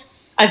adult.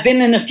 I've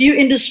been in a few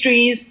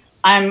industries.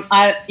 I'm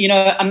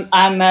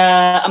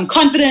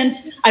confident.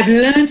 I've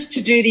learned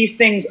to do these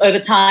things over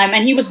time.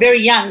 And he was very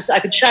young, so I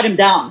could shut him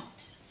down.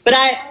 But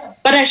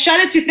I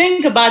shudder to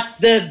think about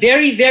the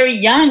very, very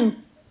young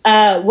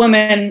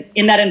woman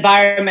in that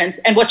environment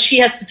and what she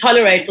has to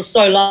tolerate for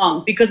so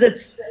long, because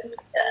it's,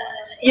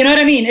 you know what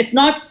I mean? It's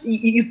not,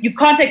 you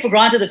can't take for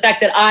granted the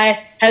fact that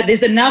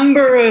there's a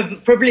number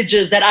of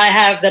privileges that I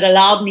have that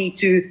allowed me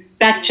to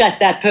backchat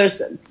that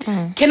person.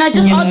 Can I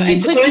just ask you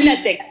quickly?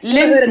 I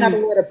heard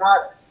another word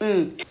about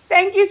it.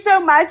 Thank you so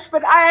much,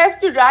 but I have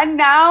to run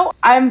now.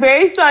 I'm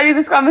very sorry.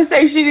 This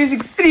conversation is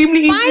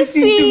extremely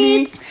interesting to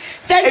me.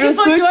 Thank you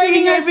for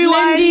joining us,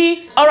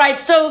 Lindy. All right,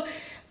 so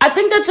I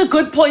think that's a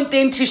good point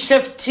then to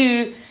shift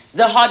to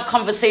the hard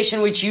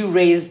conversation which you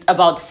raised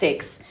about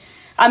sex.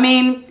 I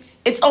mean,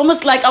 it's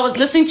almost like I was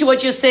listening to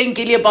what you're saying,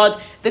 Gilly,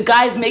 about the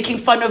guys making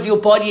fun of your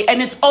body,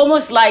 and it's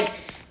almost like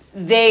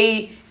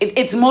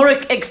it's more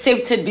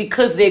accepted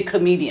because they're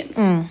comedians.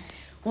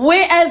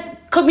 Whereas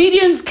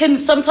comedians can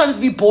sometimes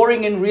be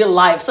boring in real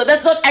life. So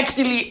that's not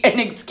actually an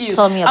excuse.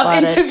 Tell me about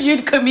I've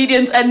interviewed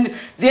comedians and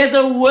they're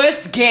the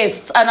worst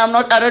guests. And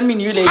I don't mean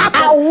you ladies.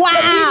 Wow.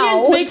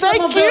 Comedians make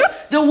some of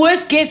the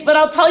worst guests, but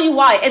I'll tell you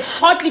why. It's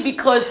partly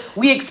because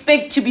we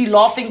expect to be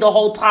laughing the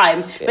whole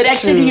time, but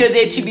actually you're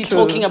there to be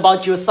talking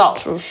about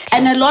yourself. True.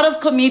 And a lot of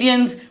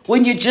comedians,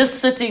 when you're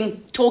just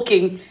sitting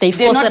talking, They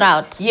force not, it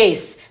out.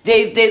 Yes.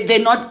 They're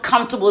not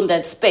comfortable in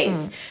that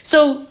space.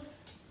 So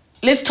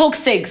let's talk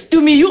sex. To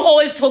me, you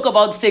always talk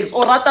about sex,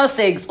 or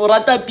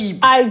rata peep.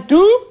 I do.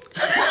 No,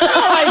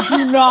 I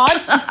do not.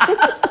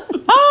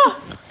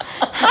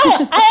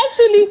 I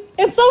actually,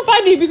 it's so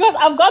funny because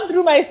I've gone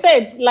through my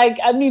set. Like,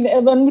 I mean,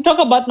 when we talk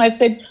about my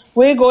set,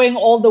 we're going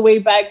all the way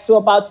back to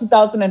about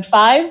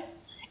 2005.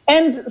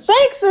 And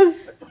sex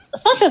is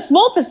such a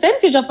small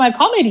percentage of my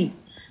comedy.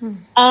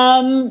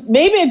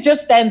 Maybe it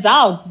just stands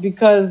out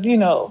because, you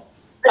know.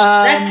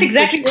 That's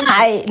exactly what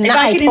I can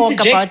talk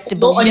interject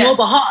about on your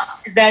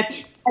behalf is that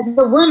as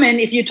a woman,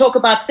 if you talk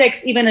about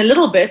sex even a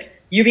little bit,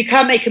 you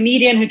become a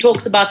comedian who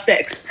talks about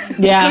sex.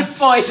 Yeah. Good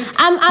point.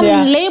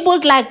 I'm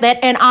labeled like that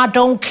and I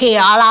don't care.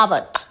 I love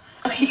it.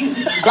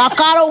 Like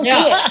I don't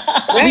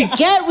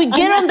care. We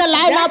get on the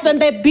lineup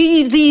and they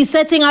be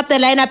setting up the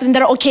lineup and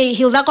they're okay.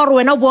 Hilda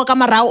Korwena walk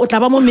amarao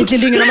utlaba mo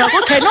middle and I'm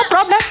like, okay, no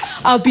problem.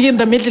 I'll be in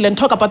the middle and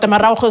talk about the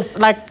marao because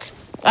like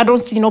I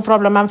don't see no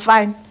problem. I'm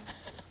fine.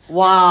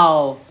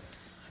 Wow.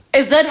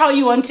 Is that how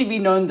you want to be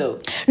known,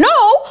 though?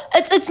 No,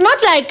 it's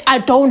not like I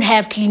don't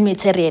have clean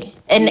material.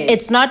 And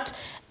it's not,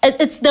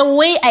 it's the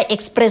way I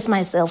express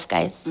myself,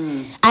 guys.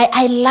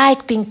 I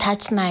like being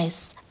touched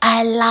nice.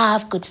 I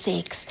love good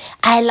sex.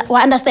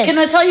 Understand? Can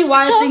I tell you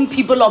why I think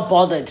people are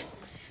bothered?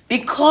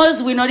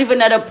 Because we're not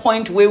even at a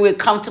point where we're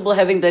comfortable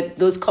having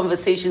those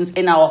conversations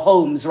in our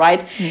homes,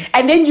 right?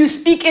 And then you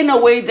speak in a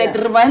way that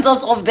reminds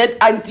us of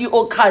that auntie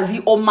or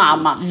kazi or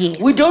mama.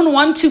 Yes. We don't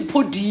want to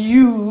put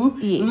you,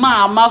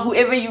 mama,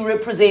 whoever you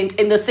represent,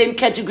 in the same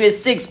category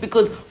as sex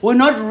because we're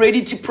not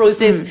ready to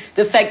process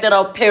the fact that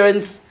our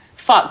parents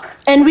fuck.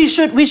 And we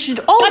should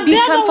all be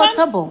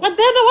comfortable. But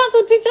they're the ones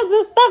who teach us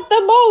this stuff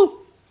the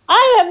most.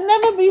 I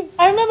remember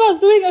I was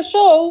doing a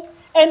show.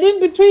 And in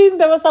between,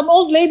 there were some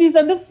old ladies,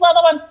 and this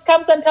other one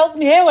comes and tells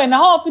me, hey,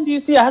 how often do you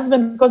see your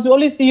husband? Because we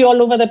only see you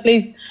all over the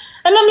place.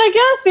 And I'm like, yeah,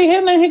 I see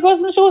him. And he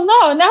goes and shows,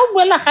 no. Now,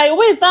 well,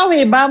 wait,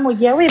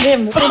 with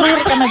him.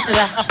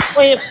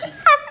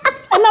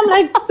 And I'm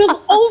like, this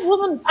old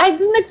woman, I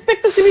didn't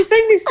expect her to be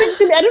saying these things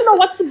to me. I don't know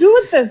what to do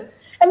with this.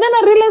 And then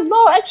I realized,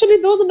 no, actually,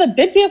 those are the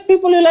dirtiest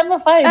people you'll ever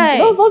find. Aye.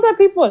 Those older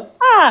people.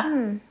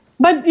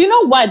 But you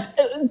know what?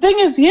 The thing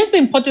is, here's the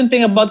important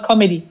thing about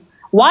comedy.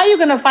 Why you're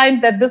going to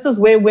find that this is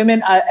where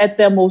women are at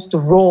their most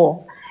raw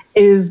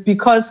is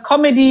because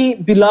comedy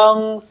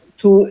belongs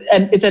to,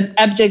 and it's an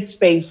abject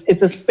space.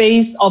 It's a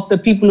space of the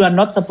people who are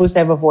not supposed to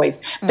have a voice.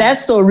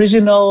 That's the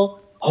original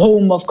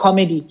home of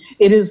comedy.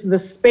 It is the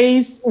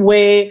space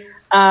where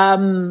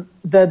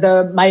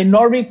the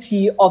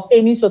minority of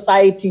any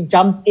society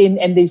jump in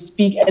and they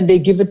speak and they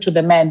give it to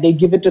the man, they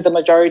give it to the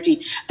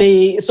majority.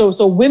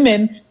 So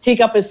women take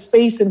up a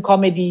space in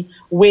comedy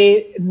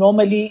where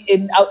normally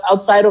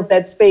outside of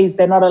that space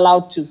they're not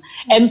allowed to.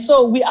 And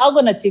so we are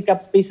going to take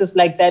up spaces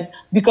like that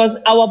because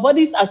our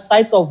bodies are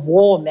sites of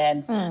war,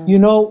 man. You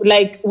know,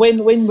 like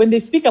when they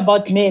speak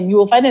about men, you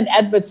will find an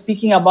advert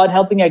speaking about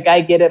helping a guy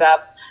get it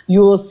up.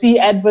 You will see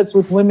adverts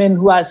with women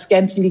who are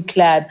scantily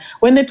clad.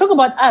 When they talk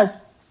about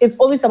us, it's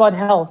always about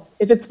health.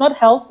 If it's not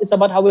health, it's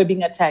about how we're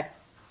being attacked.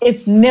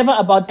 It's never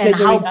about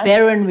pleasuring and how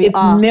barren we It's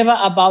are. never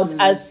about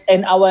us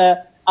and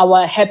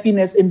our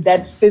happiness in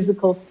that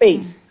physical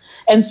space.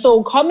 And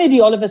so comedy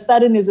all of a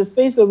sudden is a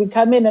space where we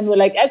come in and we're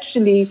like,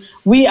 actually,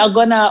 we are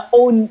going to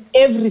own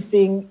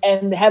everything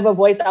and have a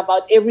voice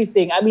about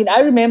everything. I mean, I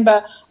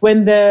remember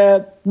when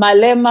the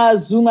Malema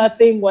Zuma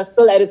thing was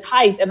still at its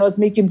height and I was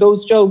making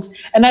those jokes.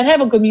 And I'd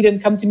have a comedian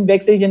come to me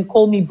backstage and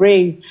call me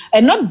brave.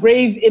 And not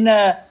brave in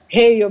a,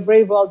 hey, you're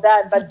brave, well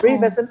done. But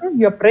brave as in,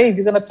 you're brave.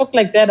 You're going to talk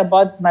like that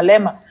about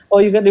Malema.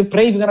 Or you're going to be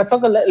brave. You're going to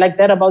talk like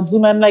that about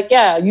Zuma. And like,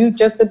 yeah, you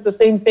just did the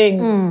same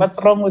thing.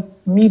 What's wrong with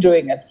me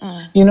doing it?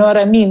 You know what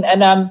I mean?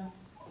 And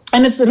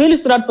it's really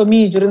stood out for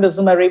me during the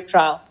Zuma rape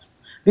trial.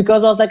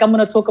 Because I was like, I'm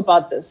going to talk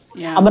about this.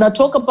 Yeah. I'm going to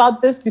talk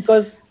about this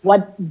because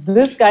what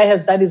this guy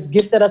has done is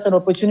gifted us an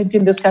opportunity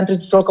in this country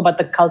to talk about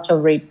the culture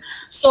of rape.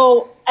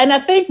 So, and I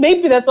think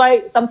maybe that's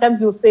why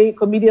sometimes you'll say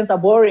comedians are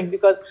boring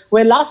because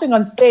we're laughing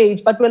on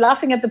stage, but we're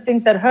laughing at the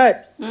things that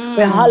hurt.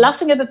 We're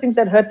laughing at the things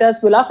that hurt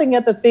us. We're laughing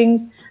at the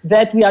things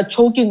that we are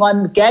choking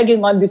on,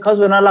 gagging on because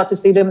we're not allowed to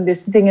say them and they're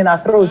sitting in our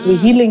throats. We're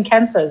healing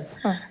cancers.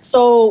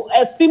 So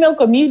as female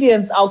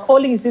comedians, our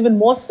calling is even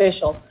more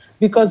special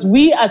because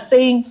we are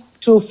saying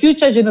to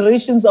future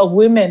generations of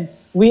women,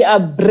 we are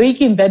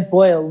breaking that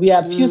boil. We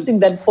are fusing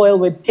that boil.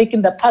 We're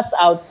taking the pus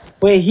out.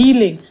 We're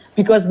healing.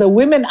 Because the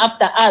women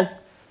after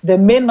us, the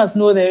men must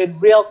know they're in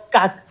real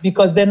cack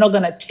because they're not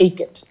going to take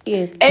it.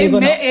 Yeah. They're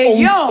going to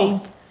own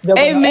space. They're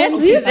going to own Let's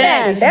space.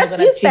 They're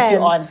going to take you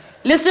on.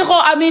 Lesego,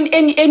 I mean,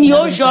 in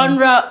your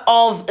genre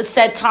of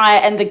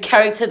satire and the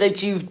character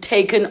that you've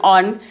taken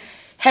on,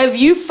 have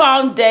you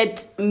found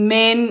that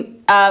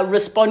men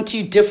respond to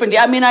you differently?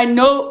 I mean, I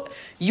know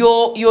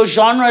your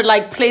genre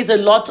like plays a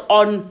lot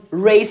on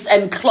race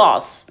and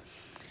class,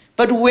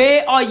 but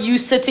where are you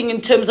sitting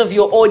in terms of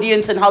your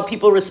audience and how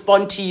people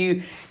respond to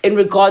you in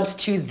regards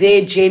to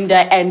their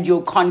gender and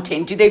your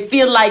content? Do they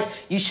feel like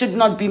you should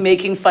not be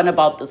making fun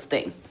about this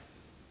thing?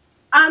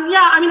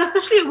 Yeah, I mean,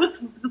 especially with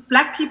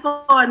Black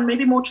people and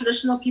maybe more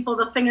traditional people,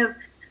 the thing is,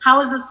 how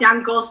is this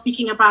young girl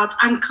speaking about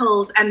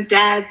uncles and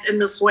dads in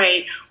this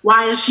way?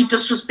 Why is she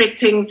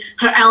disrespecting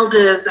her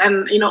elders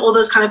and, all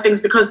those kind of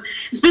things? Because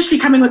especially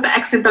coming with the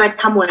accent that I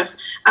come with,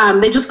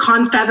 they just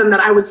can't fathom that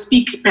I would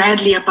speak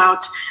badly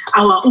about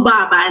our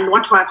ubaba and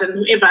what and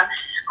whoever.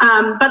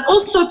 But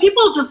also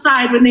people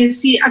decide when they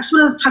see, I just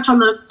want to touch on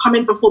the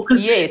comment before,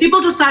 because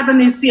people decide when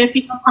they see a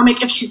female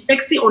comic if she's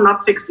sexy or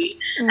not sexy.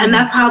 And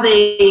that's how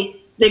they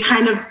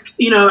kind of,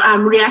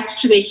 react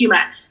to their humor.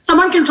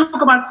 Someone can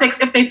talk about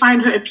sex if they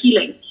find her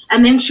appealing,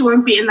 and then she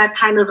won't be in that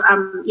kind of,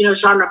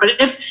 genre. But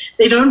if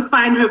they don't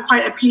find her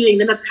quite appealing,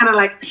 then it's kind of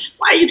like,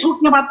 why are you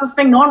talking about this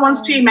thing? No one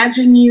wants to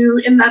imagine you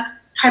in that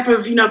type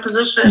of,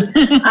 position.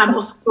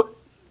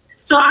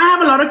 So I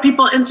have a lot of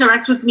people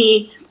interact with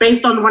me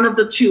based on one of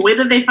the two,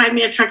 whether they find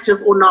me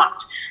attractive or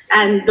not.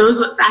 And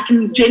those I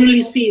can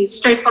generally see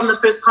straight from the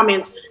first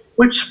comment,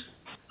 which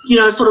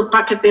sort of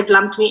bucket they've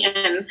lumped me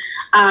in.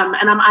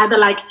 And I'm either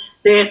like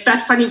their fat,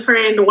 funny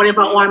friend or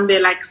whatever, or I'm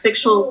their like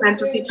sexual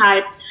fantasy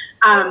type.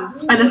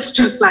 And it's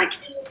just like,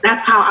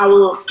 that's how I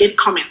will get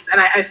comments.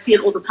 And I see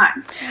it all the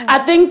time. I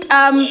think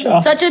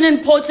such an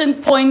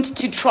important point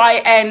to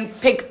try and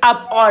pick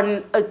up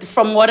on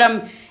from what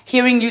I'm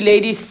hearing you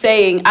ladies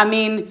saying. I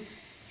mean,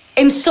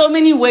 in so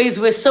many ways,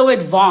 we're so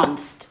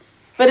advanced.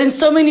 But in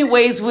so many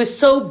ways, we're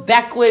so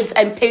backwards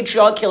and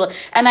patriarchal.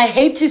 And I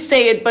hate to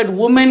say it, but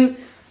women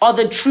are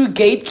the true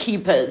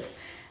gatekeepers.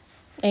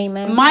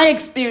 Amen. My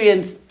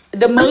experience,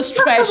 the most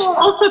trash.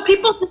 Also,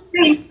 people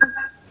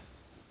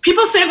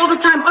say all the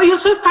time, "Oh, you're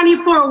so funny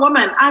for a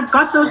woman." I've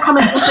got those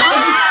comments also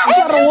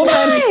every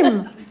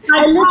time.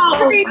 Like,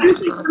 you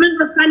think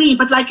women are funny,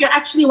 but like you're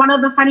actually one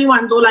of the funny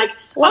ones, or like,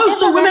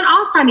 so women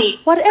are funny.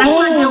 Whatever That's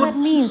what I do. that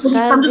means, guys.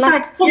 So I'm just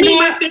like for me,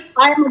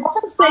 I'm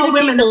also saying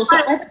women. So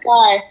I have a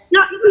guy.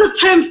 Even the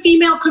term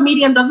female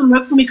comedian doesn't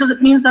work for me because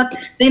it means that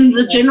then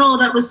the general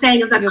that we're saying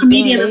is that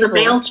comedian is a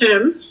male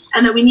term,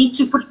 and that we need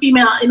to put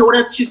female in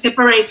order to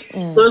separate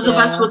those of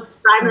us with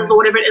vaginas or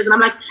whatever it is. And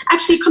I'm like,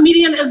 actually,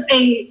 comedian is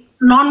a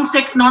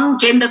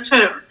non-gender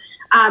term.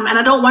 And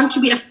I don't want to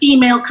be a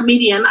female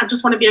comedian. I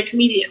just want to be a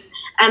comedian.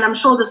 And I'm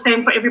sure the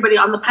same for everybody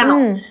on the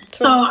panel.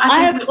 So I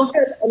have also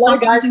a lot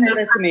of guys say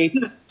that to me.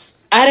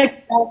 I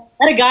had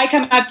a guy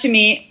come up to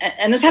me,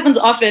 and this happens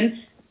often,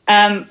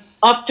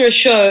 after a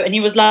show, and he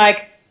was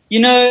like,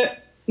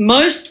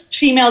 most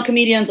female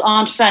comedians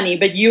aren't funny,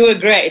 but you were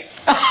great.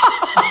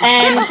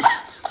 And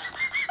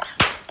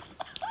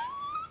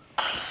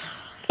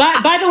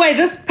by the way,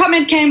 this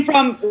comment came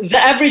from the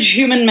average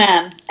human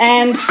man.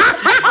 And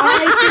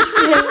I think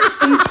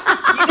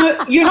to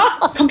him, you're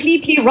not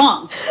completely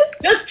wrong.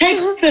 Just take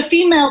the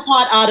female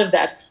part out of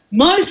that.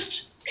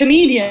 Most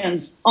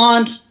comedians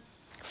aren't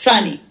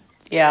funny.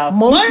 Yeah.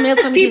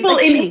 Most people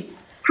in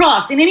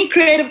any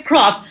creative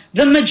craft,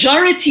 the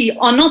majority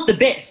are not the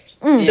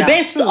best. The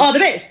best are the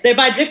best.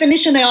 By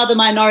definition, they are the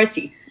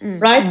minority,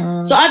 right?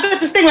 So I've got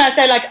this thing where I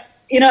say, like,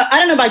 I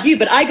don't know about you,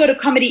 but I go to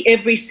comedy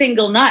every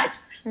single night.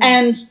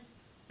 And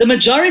the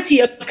majority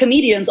of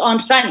comedians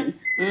aren't funny.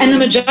 And the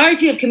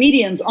majority of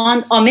comedians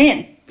are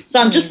men.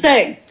 So I'm just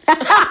saying. I'm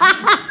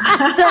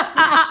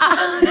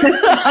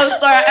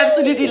sorry, I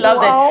absolutely love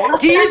that.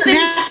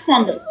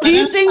 Do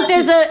you think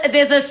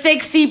there's a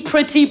sexy,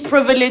 pretty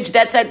privilege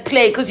that's at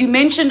play? Because you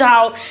mentioned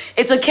how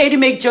it's okay to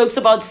make jokes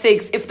about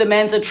sex if the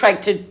man's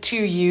attracted to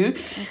you.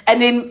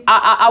 And then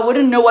I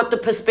wouldn't know what the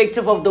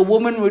perspective of the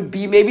woman would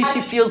be. Maybe she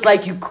feels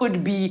like you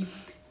could be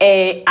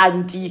a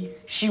auntie.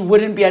 She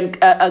wouldn't be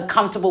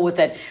comfortable with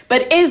it.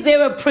 But is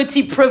there a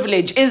pretty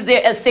privilege? Is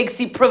there a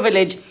sexy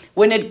privilege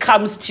when it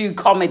comes to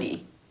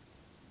comedy?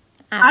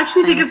 I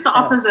actually think it's the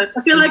opposite.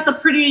 I feel like the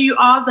prettier you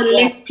are, the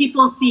less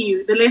people see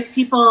you, the less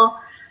people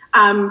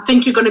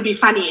think you're going to be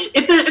funny.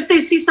 If they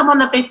see someone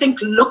that they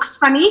think looks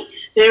funny,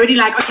 they're already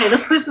like, okay,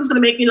 this person's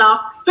going to make me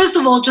laugh. First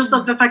of all, just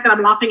the fact that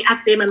I'm laughing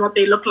at them and what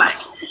they look like.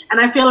 And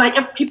I feel like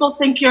if people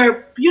think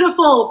you're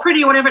beautiful,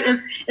 pretty, whatever it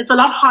is, it's a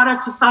lot harder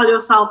to sell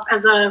yourself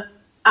as a,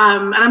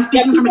 and I'm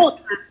speaking from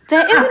experience.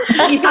 There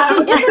isn't, you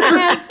have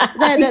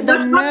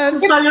the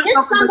nerves.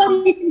 If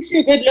somebody thinks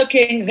you're good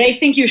looking, they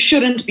think you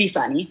shouldn't be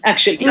funny,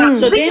 actually.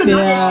 So then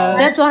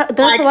that's what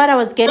I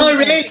was getting. Oh,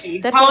 really?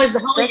 How are you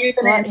going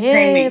to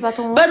entertain me? But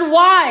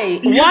why?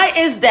 Why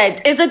is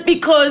that? Is it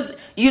because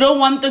you don't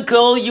want the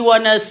girl you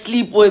want to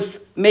sleep with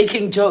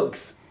making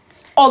jokes?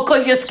 Or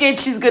because you're scared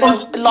she's going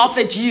to laugh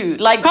at you?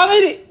 Like, I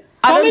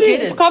don't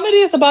get it. Comedy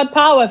is about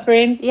power,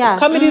 friend. Yeah.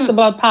 Comedy is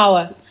about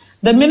power.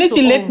 The minute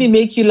you let me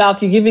make you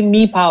laugh, you're giving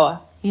me power.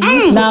 You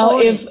need to Now,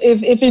 own if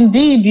it.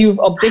 indeed you've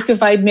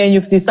objectified me and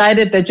you've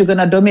decided that you're going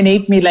to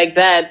dominate me like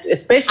that,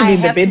 especially I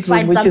in the have to bedroom,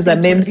 find which is a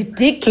something to men's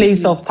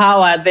ridiculous place of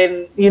power,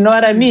 then you know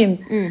what I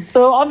mean?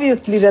 So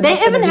obviously they're They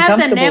not gonna even be have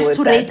the comfortable nerve with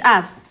to that. rate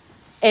us.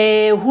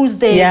 Who's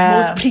the Yeah.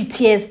 most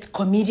prettiest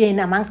comedian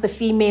amongst the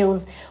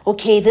females?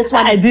 Okay, this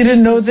one. I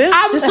didn't know this.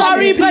 I'm this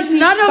sorry, one is but pretty,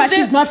 none of but them.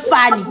 she's not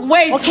funny.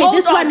 Wait, okay, hold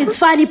this on. one is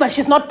funny, but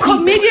she's not pretty.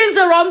 Comedians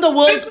around the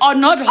world are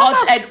not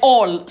hot at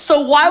all. So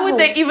why would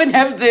they even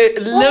have the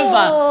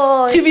liver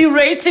Oh. to be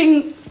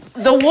rating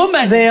the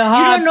woman? They're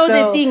hot, don't know the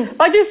though. things.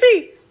 But you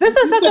see, this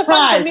is such a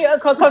fun for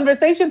surprised. me,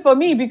 conversation for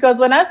me, because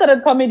when I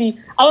started comedy,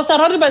 I was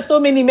surrounded by so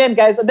many men,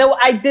 guys.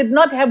 I did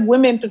not have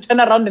women to turn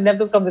around and have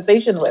this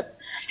conversation with.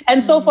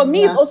 And so for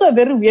me, it's also a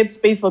very weird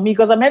space for me,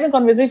 because I'm having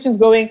conversations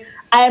going,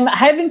 I'm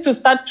having to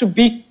start to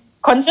be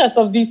conscious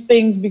of these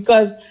things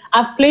because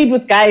I've played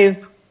with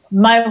guys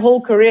my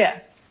whole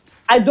career.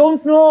 I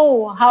don't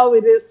know how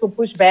it is to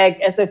push back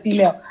as a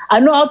female. I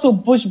know how to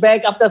push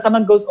back after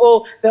someone goes,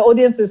 oh, the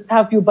audience is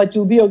tough, but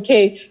you'll be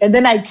okay. And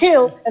then I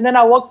chill, and then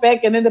I walk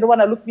back, and then they don't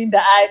want to look me in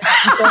the eye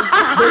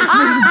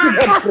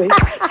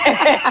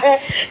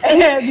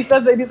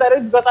because they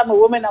decided because I'm a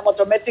woman, I'm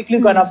automatically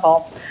going to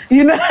bomb.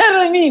 You know what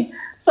I mean?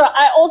 So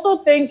I also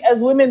think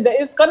as women,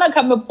 there is going to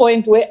come a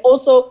point where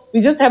also we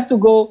just have to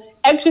go,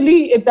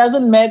 actually, it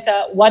doesn't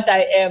matter what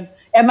I am.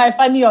 Am I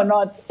funny or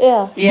not?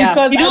 Yeah. Yeah.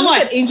 Because You know I look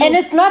what? at Angel, And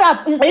it's not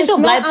up. It's Angel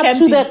not Blight up can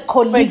to be, the for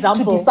colleagues to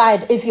example.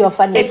 decide if you're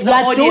funny. It's you the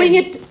are doing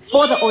audience. it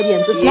for the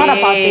audience. It's not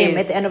about them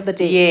at the end of the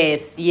day.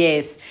 Yes,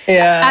 yes.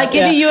 Yeah, I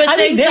get it. You were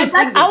saying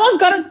something. I once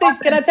got on stage.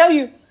 Can I tell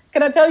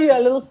you a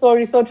little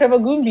story? So Trevor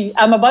Gumbi,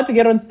 I'm about to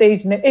get on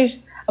stage.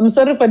 I'm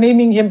sorry for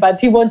naming him,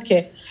 but he won't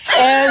care.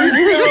 And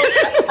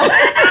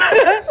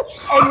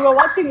and we were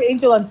watching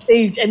Angel on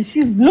stage, and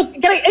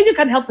Angel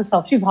can't help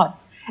herself. She's hot.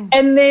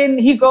 And then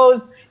he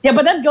goes, yeah,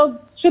 but that girl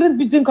shouldn't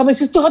be doing comedy.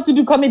 She's too hot to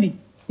do comedy.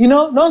 You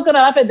know, no one's gonna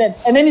laugh at that.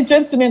 And then he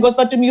turns to me and goes,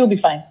 but to me, you'll be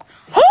fine.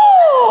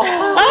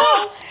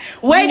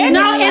 Wait,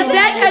 now is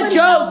that a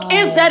joke?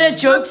 Is that a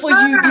joke for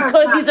you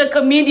because he's a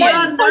comedian?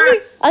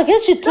 I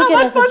guess she took it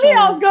But as for a me, I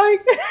joke. was going.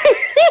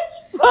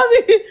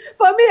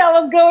 for me, I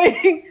was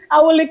going. I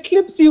will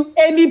eclipse you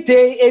any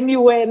day,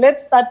 anywhere.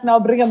 Let's start now.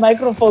 Bring a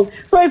microphone.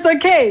 So it's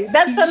okay.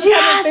 That kind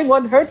of thing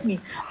won't hurt me.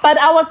 But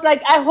I was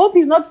like, I hope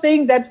he's not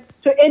saying that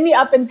to any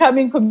up and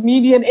coming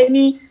comedian,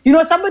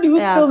 somebody who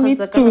still 'cause needs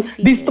they're to gonna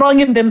be feel strong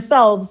in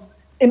themselves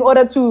in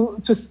order to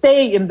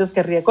stay in this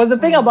career. Because the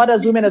thing about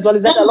us women as well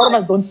is that a lot of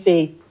us don't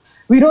stay.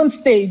 We don't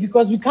stay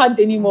because we can't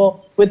anymore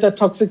with the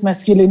toxic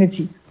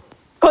masculinity.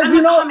 Because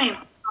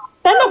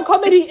stand-up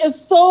comedy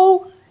is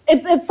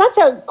it's such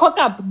a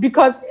cock-up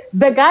because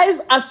the guys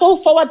are so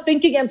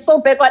forward-thinking and so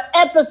backward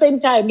at the same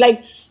time.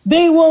 Like,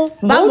 they will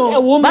vote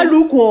a woman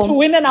to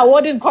win an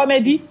award in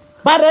comedy,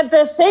 but at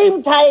the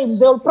same time,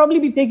 they'll probably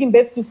be taking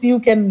bets to see who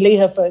can lay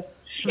her first.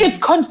 It's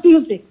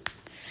confusing.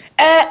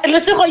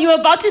 Lesego, you were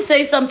about to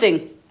say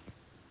something.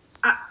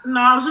 No,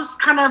 I was just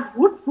kind of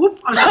whoop whoop.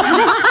 On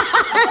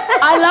that.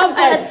 I love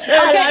that.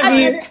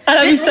 I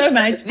love you so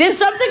much. There's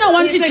something I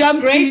want to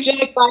jump Great to.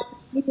 joke by a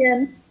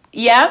comedian.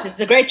 Yeah? It's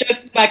a great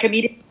joke by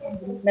comedian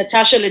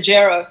Natasha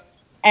Leggero.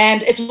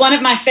 And it's one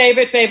of my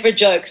favorite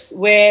jokes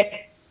where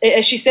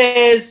she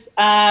says,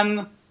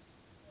 a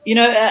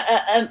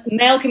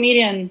male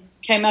comedian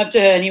came up to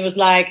her and he was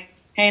like,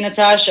 hey,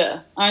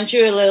 Natasha, aren't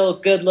you a little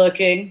good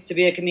looking to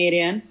be a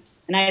comedian?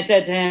 And I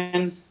said to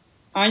him,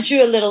 aren't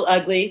you a little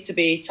ugly to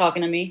be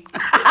talking to me?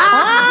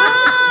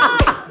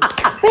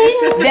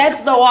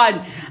 That's the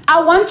one.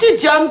 I want to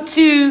jump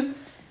to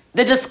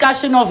the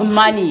discussion of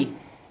money.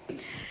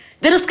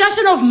 The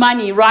discussion of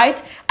money,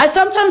 right? I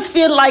sometimes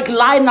feel like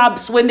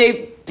lineups when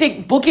they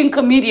pick booking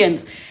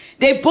comedians.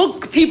 They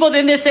book people,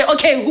 then they say,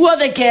 okay, who are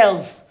the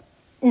girls?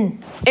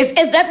 Is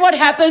that what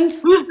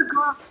happens? Who's the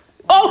girl?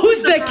 Oh,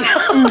 who's the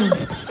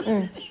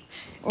girl?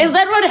 Is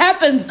that what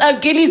happens?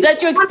 Gilly, is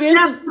that your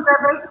experience?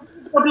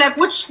 Like,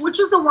 which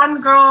is the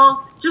one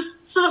girl,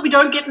 just so that we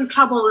don't get in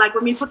trouble, like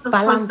when we put this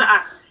poster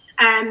up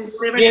and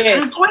whatever it is.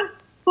 And it's always,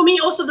 for me,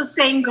 also the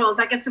same girls.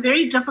 Like, it's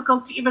very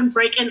difficult to even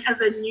break in as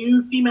a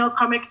new female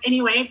comic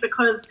anyway,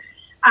 because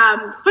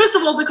first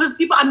of all, because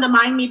people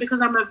undermine me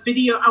because I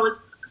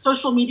was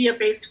social media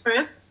based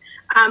first.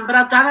 But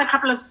I've done a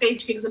couple of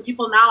stage gigs and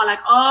people now are like,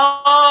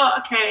 oh,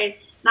 okay,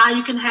 now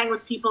you can hang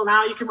with people,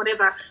 now you can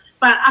whatever.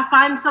 But I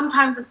find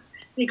sometimes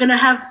they're going to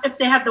have, if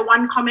they have the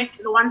one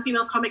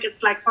female comic,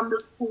 it's like from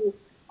this pool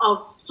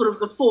of sort of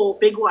the four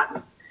big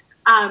ones.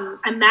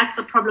 And that's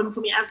a problem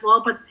for me as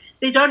well. But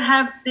they don't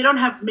have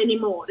many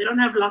more. They don't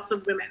have lots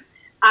of women.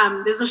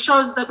 There's a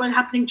show that went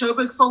happening,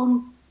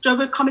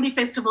 Joburg Comedy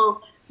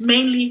Festival,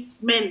 mainly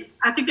men.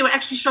 I think there were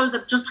actually shows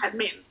that just had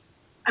men.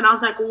 And I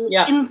was like, well,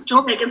 in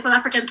Joburg, in South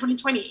Africa in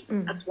 2020,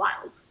 that's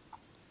wild.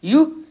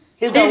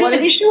 There's an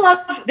issue of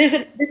there's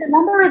a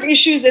number of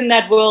issues in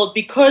that world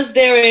because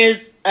there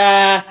is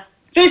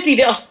firstly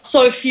there are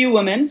so few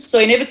women, so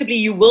inevitably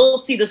you will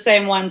see the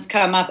same ones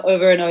come up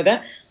over and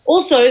over.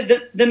 Also,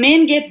 the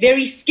men get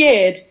very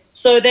scared,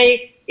 so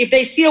if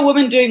they see a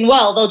woman doing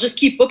well, they'll just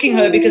keep booking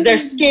her because they're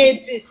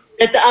scared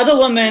that the other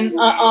women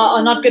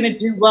are not going to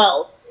do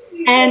well.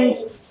 And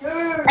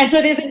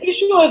so there's an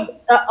issue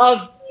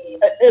of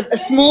a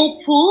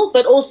small pool,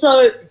 but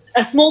also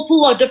a small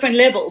pool of different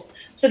levels.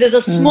 So there's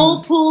a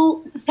small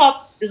pool at the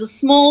top, there's a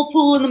small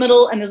pool in the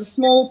middle, and there's a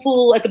small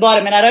pool at the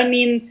bottom. And I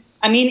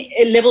mean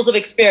levels of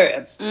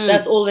experience.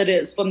 That's all it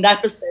is from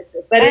that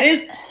perspective.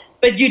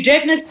 But you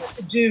definitely have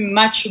to do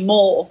much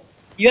more.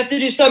 You have to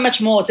do so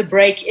much more to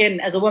break in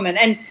as a woman.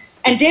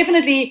 And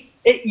definitely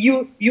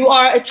you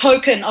are a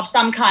token of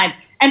some kind.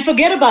 And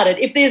forget about it.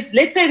 If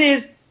let's say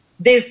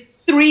there's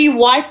 3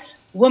 white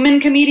women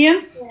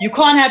comedians, you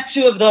can't have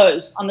 2 of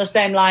those on the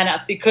same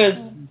lineup,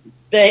 because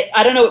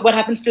I don't know what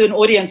happens to an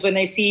audience when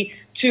they see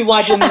 2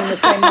 white women in the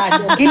same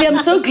night. Gilly, I'm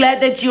so glad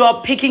that you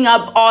are picking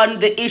up on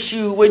the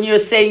issue when you're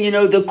saying,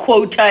 the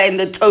quota and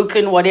the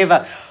token,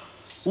 whatever.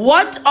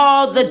 What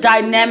are the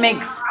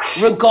dynamics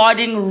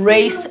regarding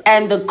race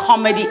and the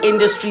comedy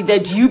industry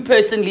that you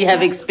personally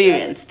have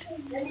experienced?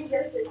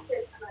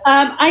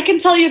 I can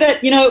tell you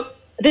that,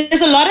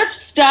 there's a lot of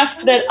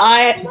stuff that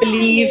I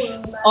believe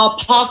are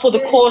par for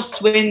the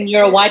course when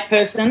you're a white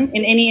person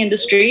in any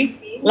industry.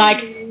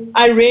 Like,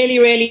 I really,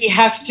 really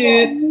have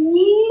to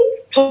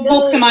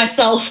talk to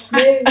myself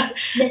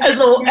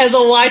as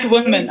a white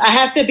woman. I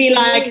have to be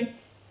like,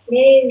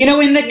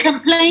 when the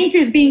complaint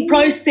is being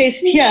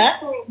processed here,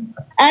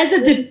 as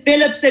it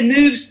develops and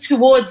moves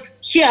towards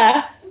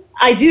here,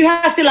 I do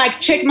have to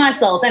check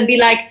myself and be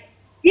like,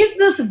 is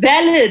this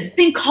valid?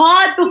 Think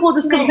hard before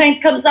this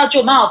complaint comes out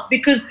your mouth,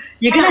 because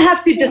you're going to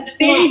have to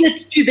defend it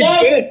to the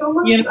death,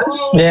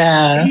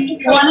 Yeah.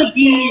 If you want to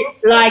be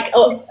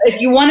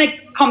if you want to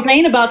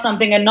complain about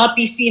something and not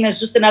be seen as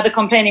just another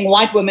complaining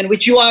white woman,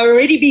 which you are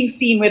already being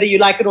seen whether you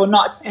like it or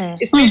not,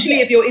 especially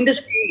if your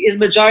industry is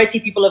majority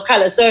people of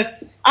color. So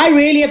I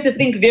really have to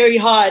think very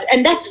hard,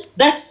 and that's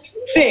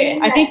fair.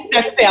 I think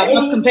that's fair. I'm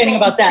not complaining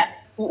about that.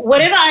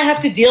 Whatever I have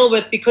to deal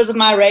with because of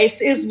my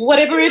race is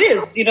whatever it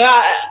is.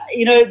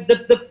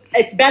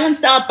 It's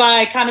balanced out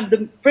by kind of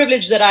the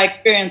privilege that I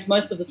experience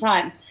most of the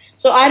time.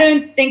 So I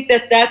don't think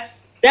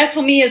that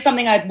for me is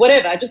something I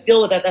just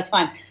deal with that. That's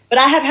fine. But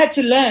I have had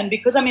to learn,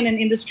 because I'm in an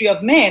industry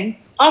of men.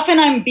 Often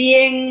I'm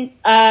being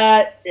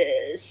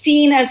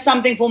seen as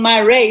something for my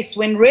race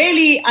when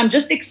really I'm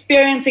just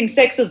experiencing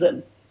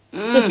sexism.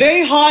 So it's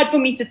very hard for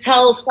me to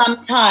tell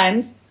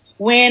sometimes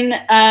when,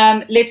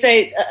 let's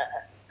say,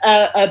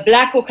 a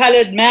black or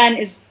colored man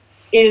is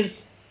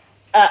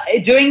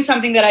doing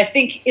something that I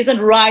think isn't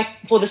right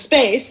for the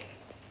space,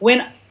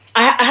 when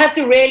I have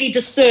to really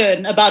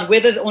discern about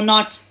whether or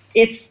not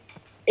it's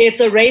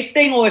a race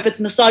thing or if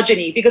it's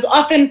misogyny, because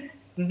often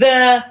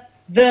the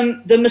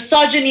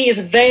misogyny is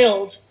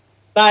veiled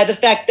by the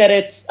fact that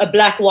it's a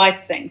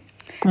black-white thing.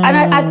 And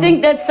I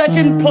think that's such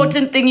an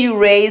important thing you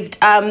raised.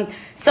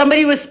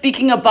 Somebody was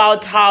speaking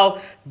about how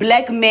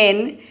black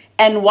men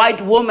and white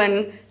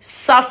women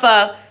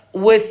suffer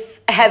with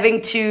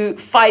having to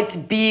fight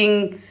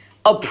being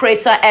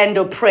oppressor and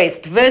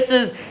oppressed,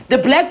 versus the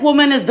black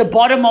woman is the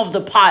bottom of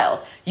the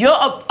pile. You're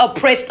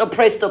oppressed.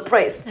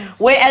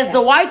 Whereas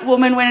the white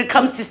woman, when it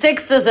comes to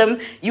sexism,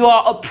 you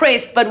are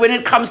oppressed, but when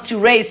it comes to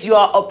race, you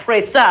are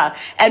oppressor.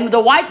 And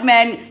the white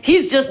man,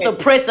 he's just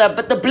oppressor,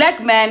 but the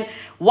black man,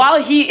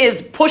 while he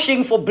is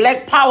pushing for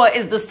black power,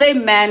 is the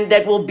same man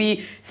that will be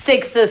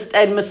sexist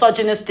and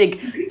misogynistic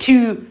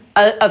to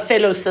a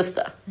fellow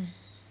sister.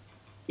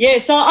 Yeah,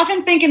 so I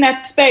often think in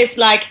that space,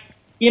 I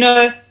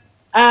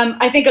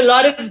think a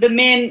lot of the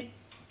men,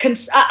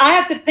 I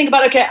have to think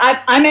about, okay,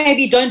 I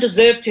maybe don't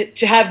deserve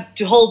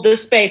to hold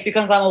this space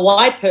because I'm a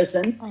white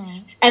person.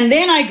 And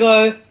then I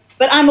go,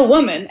 but I'm a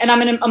woman and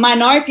I'm a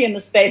minority in the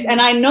space. And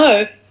I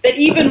know that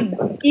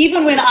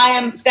even when I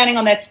am standing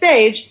on that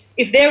stage,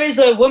 if there is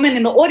a woman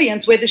in the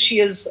audience, whether she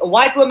is a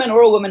white woman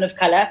or a woman of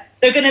color,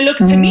 they're going to look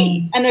to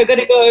me and they're going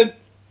to go,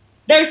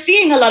 they're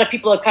seeing a lot of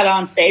people of color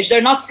on stage.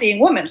 They're not seeing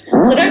women.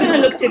 So they're going to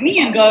look to me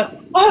and go,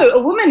 oh,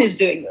 a woman is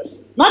doing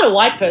this. Not a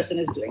white person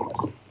is doing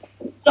this.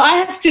 So I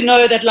have to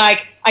know that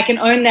I can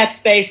own that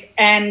space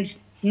and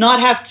not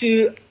have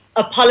to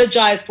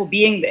apologize for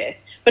being there.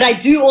 But I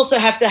do also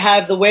have to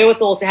have the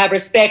wherewithal to have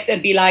respect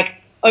and be like,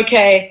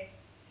 okay,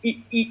 it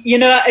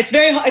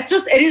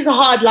is a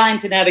hard line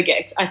to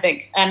navigate, I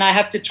think. And I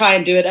have to try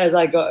and do it as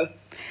I go.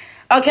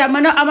 Okay, I'm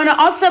gonna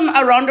ask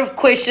a round of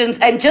questions,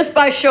 and just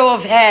by show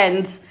of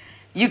hands,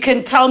 you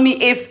can tell me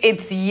if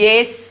it's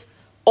yes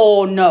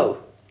or no.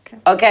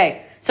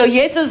 Okay. So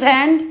yes is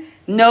hand,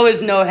 no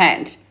is no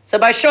hand. So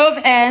by show of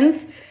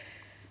hands,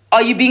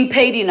 are you being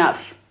paid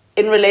enough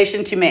in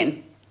relation to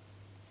men?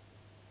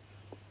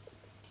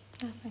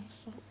 I think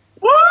so.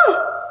 Woo!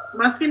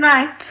 Must be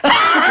nice.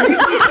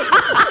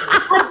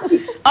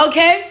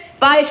 Okay.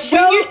 By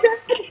show.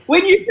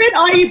 When you said,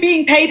 are you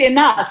being paid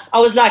enough? I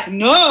was like,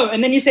 no.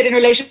 And then you said in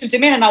relation to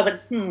men, and I was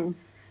like, No.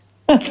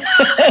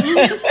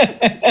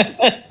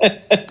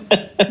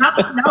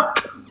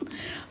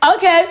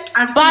 Okay.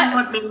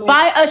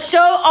 By a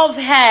show of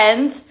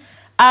hands,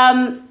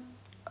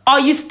 are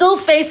you still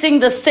facing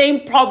the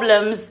same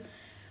problems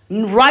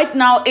right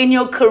now in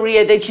your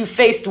career that you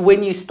faced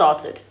when you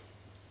started?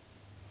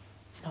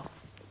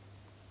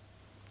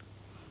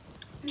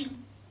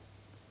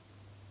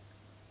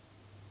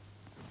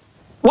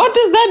 What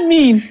does that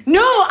mean?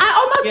 No, I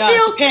almost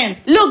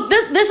feel. Look,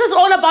 this is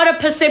all about a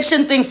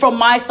perception thing from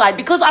my side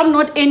because I'm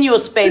not in your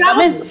space.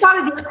 I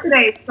started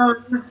yesterday, so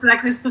it's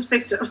like this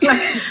perspective. Like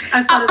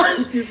I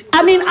started.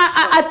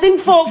 I think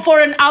for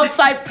an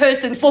outside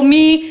person, for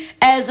me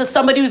as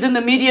somebody who's in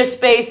the media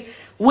space,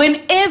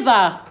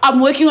 whenever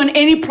I'm working on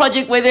any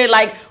project where they're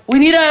like, we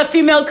need a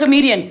female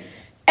comedian,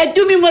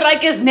 Edumi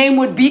Moraike's name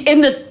would be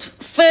in the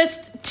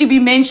first to be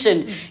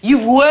mentioned.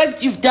 You've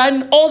worked, you've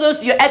done all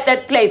those, you're at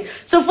that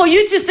place. So for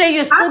you to say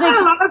you're still... a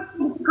lot of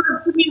people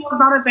because Dumi was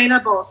not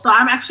available. So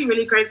I'm actually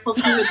really grateful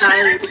to the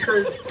diary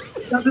because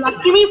like,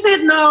 Dumi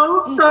said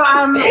no. So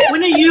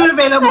when are you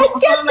available? I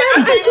get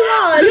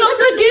that. You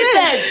also get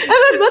that. I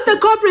was with the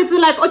corporates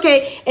are like,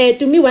 okay,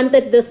 Dumi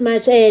wanted this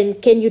much and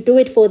can you do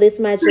it for this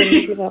much? And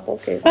you give up,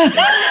 okay.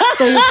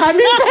 So you're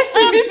coming back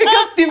to me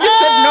because Dumi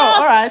said no.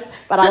 All right,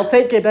 but I'll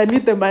take it. I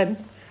need the money.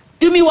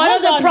 Dumi, what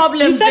are the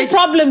problems?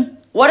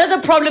 What are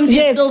the problems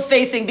you're still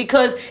facing?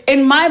 Because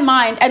in my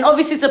mind, and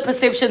obviously it's a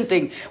perception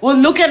thing, we'll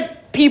look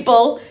at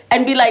people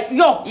and be like,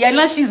 yo,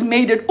 Yana, she's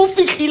made it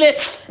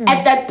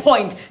at that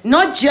point.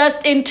 Not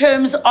just in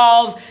terms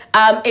of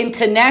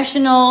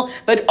international,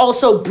 but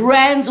also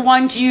brands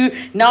want you.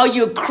 Now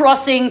you're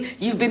crossing,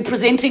 you've been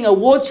presenting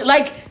awards.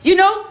 Like, you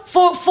know,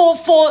 for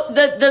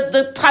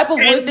the type of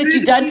work that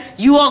you've done,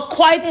 you are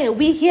quite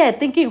we here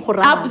thinking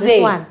up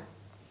there.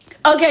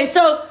 Okay,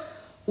 so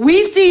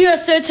we see you a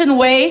certain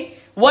way.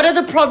 What are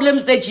the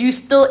problems that you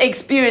still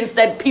experience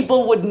that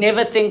people would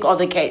never think are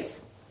the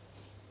case?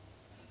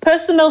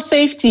 Personal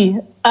safety.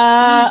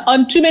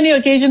 On too many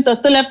occasions, I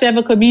still have to have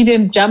a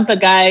comedian jump a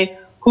guy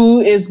who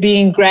is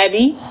being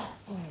grabby.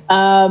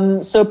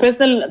 So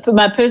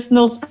my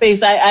personal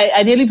space,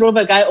 I nearly drove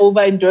a guy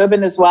over in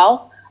Durban as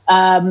well.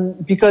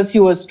 Because he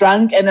was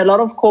drunk, and a lot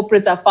of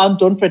corporates I found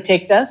don't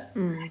protect us.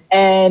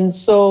 And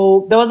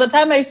so there was a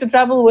time I used to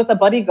travel with a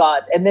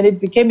bodyguard, and then it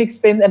became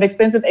an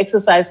expensive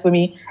exercise for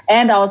me.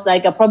 And I was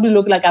like, I probably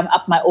look like I'm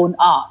up my own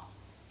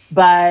ass.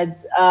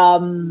 But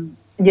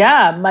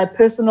my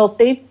personal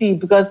safety,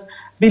 because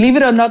believe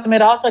it or not, no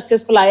matter how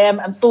successful I am,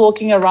 I'm still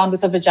walking around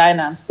with a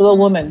vagina. I'm still a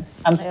woman.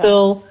 I'm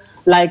still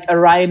like a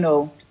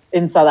rhino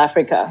in South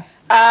Africa.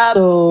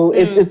 So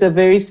it's a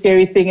very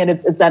scary thing, and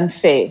it's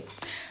unfair.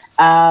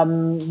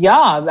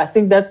 I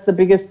think that's the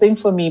biggest thing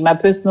for me, my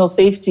personal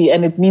safety,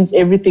 and it means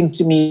everything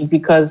to me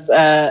because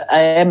I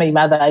am a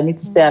mother. I need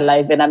to stay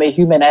alive, and I'm a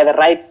human. I have a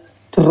right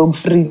to roam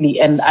freely,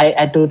 and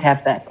I don't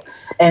have that.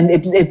 And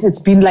it's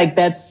been like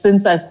that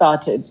since I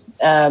started,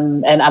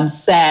 and I'm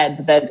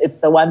sad that it's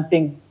the one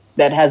thing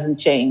that hasn't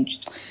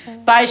changed.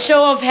 By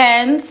show of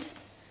hands,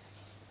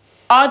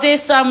 are there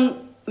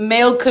some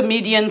male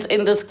comedians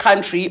in this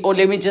country, or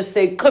let me just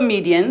say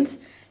comedians,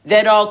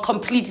 that are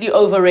completely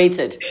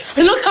overrated?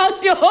 Look how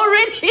you're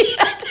already.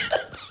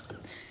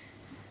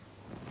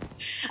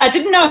 I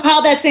didn't know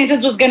how that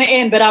sentence was going to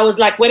end, but I was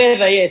like,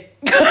 whatever, yes.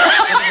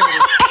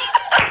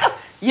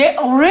 Yeah,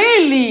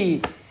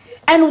 really?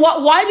 And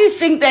why do you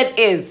think that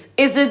is?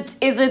 Is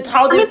it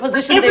how they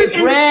position their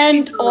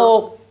brand,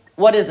 or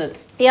what is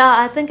it? Yeah,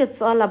 I think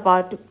it's all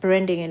about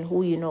branding and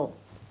who you know.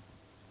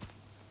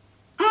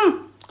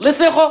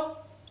 Lesego.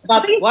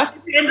 About what?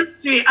 The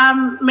industry,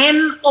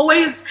 men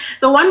always,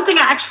 the one thing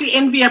I actually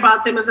envy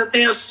about them is that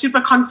they are super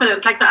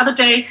confident. Like the other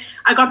day,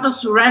 I got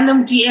this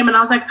random DM and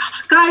I was like,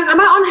 guys, am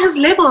I on his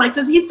level? Like,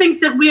 does he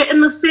think that we're in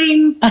the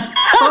same...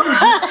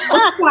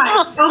 Oh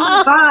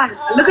my God,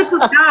 look at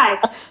this guy.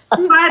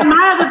 So I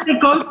admire that they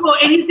go for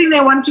anything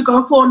they want to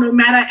go for, no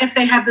matter if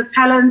they have the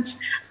talent.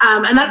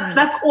 And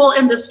that's all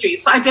industry.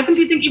 So I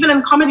definitely think even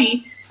in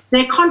comedy,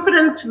 they're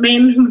confident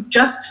men who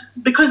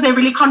just, because they're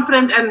really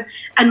confident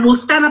and will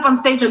stand up on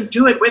stage and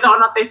do it whether or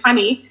not they're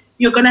funny,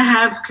 you're going to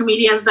have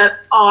comedians that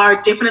are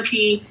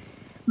definitely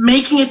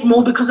making it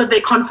more because of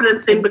their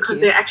confidence than because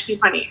they're actually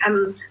funny.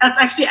 And that's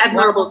actually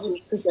admirable to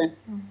me.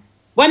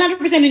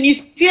 100%. And you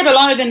see it a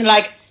lot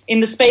in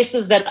the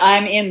spaces that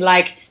I'm in,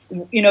 like,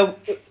 you know,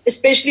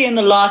 especially in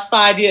the last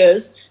 5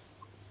 years,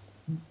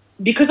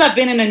 because I've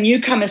been in a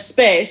newcomer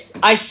space,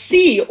 I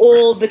see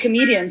all the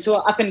comedians who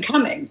are up and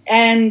coming.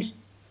 And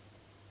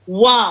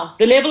wow,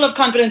 the level of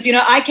confidence. You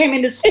know, I came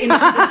into this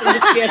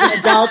industry as an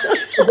adult,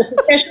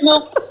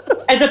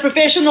 as a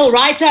professional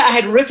writer. I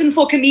had written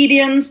for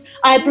comedians.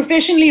 I had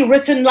professionally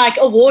written like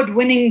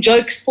award-winning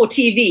jokes for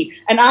TV.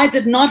 And I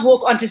did not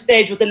walk onto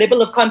stage with the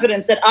level of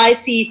confidence that I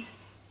see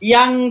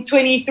young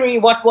 23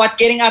 what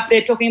getting up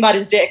there talking about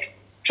his dick.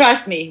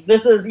 Trust me,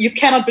 you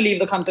cannot believe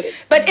the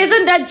confidence. But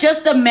isn't that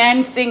just a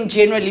man thing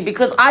generally?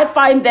 Because I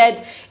find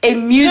that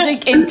in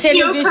music, in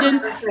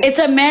television, it's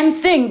a man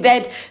thing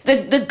that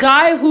the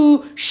guy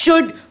who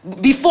should,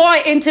 before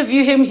I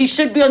interview him, he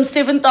should be on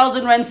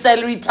 7,000 Rand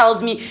salary,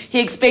 tells me he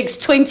expects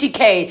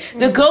 20K.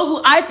 The girl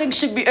who I think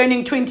should be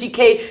earning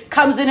 20K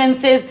comes in and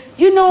says,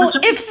 you know,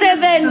 if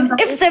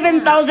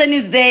 7,000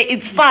 is there,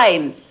 it's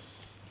fine.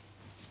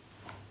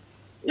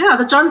 Yeah,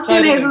 the John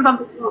Cena and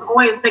something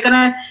always, they're going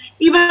to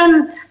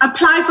even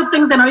apply for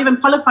things they're not even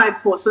qualified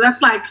for. So that's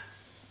like,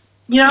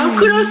 you know,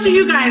 kudos to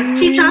you guys.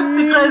 Teach us,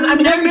 because I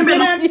mean, I remember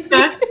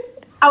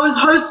I was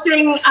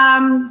hosting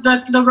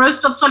the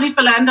roast of Solly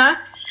Philander.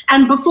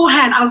 And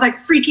beforehand, I was like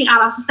freaking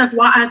out. I was just like,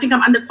 wow, I think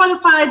I'm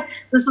underqualified.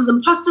 This is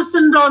imposter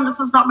syndrome.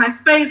 This is not my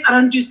space. I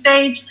don't do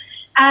stage.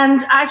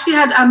 And I actually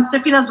had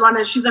Stefina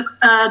Zwana, she's a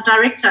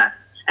director.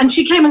 And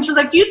she came and she was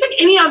like, do you think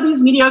any of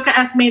these mediocre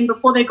ass men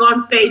before they go on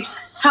stage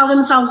tell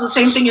themselves the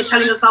same thing you're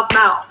telling yourself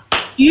now?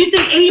 Do you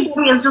think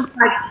anybody is just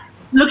like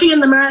looking in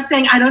the mirror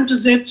saying, I don't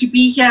deserve to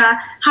be here?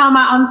 How am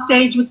I on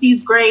stage with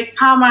these greats?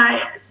 How am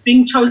I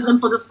being chosen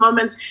for this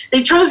moment?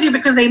 They chose you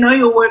because they know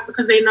your work,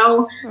 because they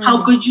know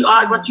how good you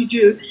are at what you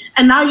do.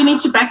 And now you need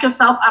to back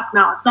yourself up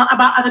now. It's not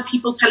about other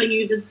people telling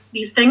you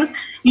these things.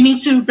 You need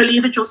to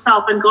believe it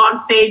yourself and go on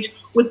stage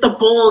with the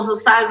balls the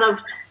size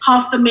of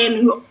half the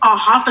men who are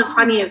half as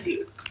funny as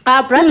you.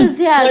 Our brothers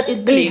here,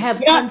 they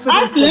have confidence.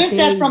 I've learned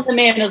that from the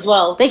men as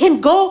well. They can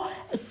go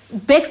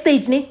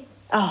backstage,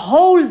 a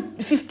whole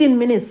 15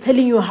 minutes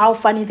telling you how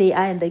funny they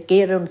are, and they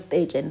get on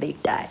stage and they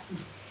die.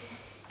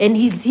 And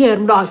he's here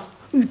now.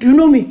 Do you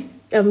know me?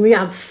 Me,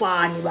 I'm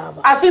funny,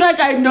 Baba. I feel like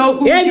I know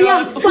who you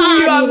are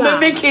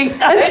mimicking.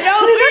 I know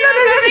who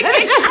you're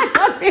mimicking.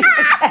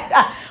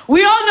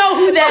 We all know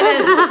who that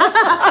is.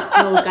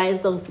 No, guys,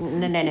 don't.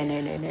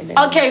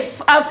 No. Okay,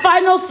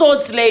 final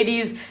thoughts,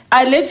 ladies.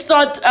 Let's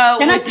start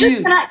with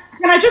you.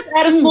 Can I just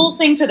add a small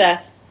thing to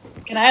that?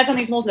 Can I add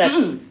something small to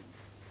that?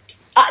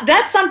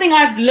 That's something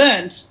I've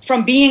learned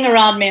from being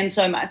around men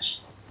so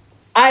much.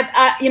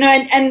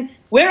 And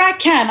where I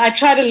can, I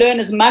try to learn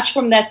as much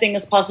from that thing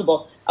as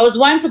possible. I was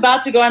once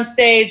about to go on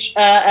stage.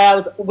 I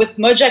was with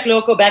Mojack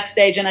Loco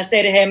backstage, and I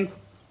said to him,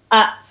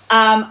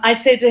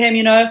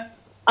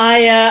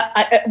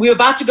 we were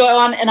about to go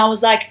on, and I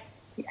was like,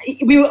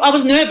 I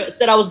was nervous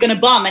that I was going to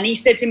bomb, and he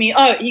said to me,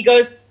 he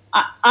goes,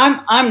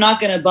 I'm not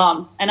going to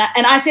bomb. And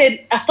I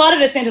said, I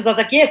started a sentence. I was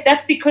like, yes,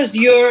 that's because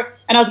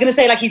and I was going to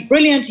say, like, he's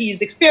brilliant,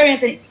 he's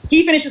experienced, and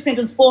he finished the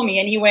sentence for me,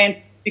 and he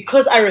went,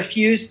 because I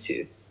refuse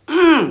to.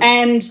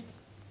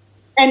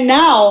 And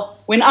now,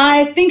 when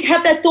I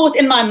have that thought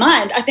in my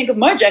mind, I think of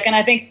Mojack, and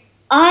I think,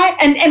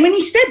 and when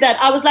he said that,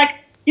 I was like,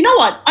 you know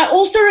what? I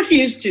also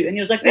refuse to. And he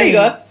was like, there you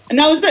go. And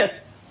that was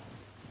it.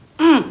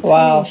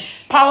 Wow.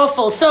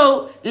 Powerful.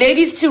 So,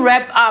 ladies, to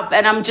wrap up,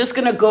 and I'm just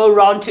going to go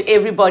around to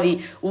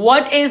everybody.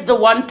 What is the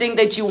one thing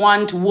that you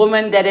want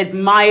women that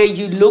admire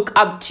you, look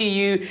up to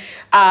you,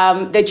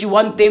 that you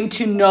want them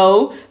to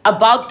know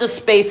about the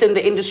space and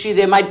the industry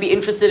they might be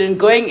interested in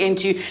going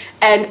into?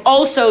 And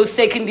also,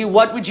 secondly,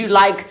 what would you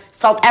like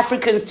South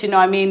Africans to know?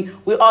 I mean,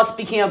 we are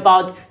speaking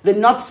about the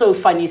not so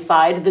funny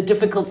side, the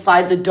difficult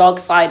side, the dark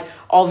side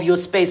of your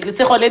space.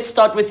 Let's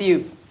start with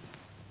you.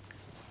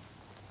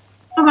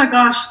 Oh my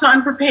gosh, so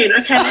unprepared.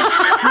 Okay.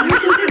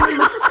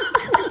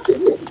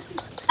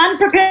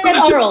 Unprepared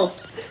oral.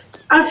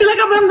 I feel like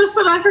I'm in Miss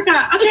South Africa.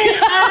 Okay,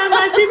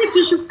 my favorite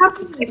dish is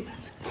peppermint.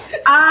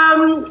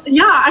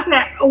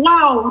 Okay.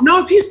 Wow.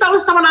 No, please start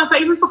with someone else. I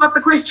even forgot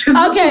the question.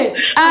 Okay.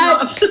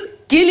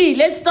 Gilly,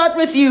 let's start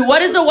with you.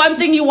 What is the one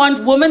thing you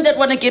want women that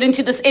want to get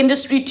into this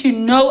industry to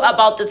know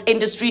about this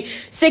industry?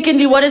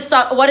 Secondly, what is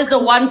the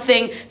one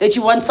thing that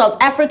you want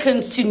South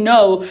Africans to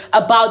know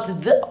about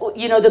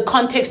the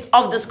context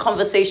of this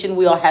conversation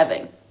we are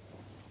having?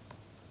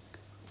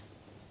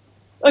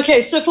 Okay,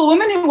 so for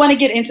women who want to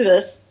get into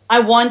this, I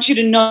want you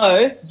to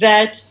know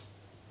that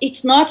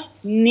it's not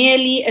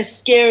nearly as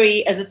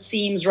scary as it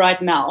seems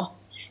right now.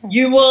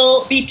 You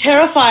will be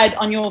terrified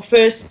on your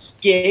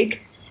first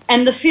gig,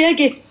 and the fear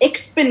gets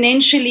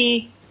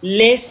exponentially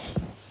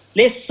less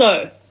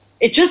so.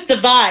 It just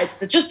divides.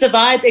 It just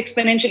divides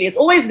exponentially. It's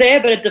always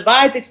there, but it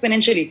divides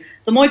exponentially.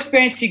 The more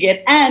experience you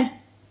get. And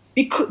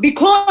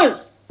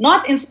because,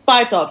 not in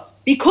spite of,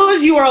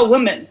 because you are a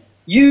woman,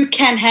 you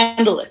can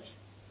handle it.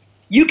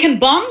 You can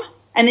bomb,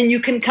 and then you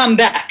can come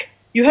back.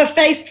 You have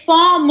faced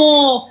far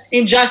more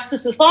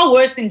injustices, far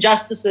worse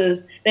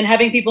injustices than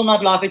having people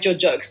not laugh at your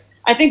jokes.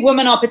 I think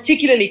women are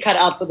particularly cut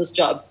out for this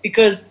job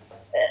because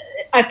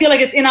I feel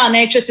like it's in our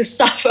nature to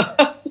suffer.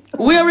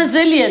 We're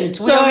resilient.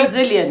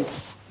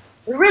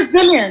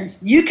 Resilient.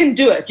 You can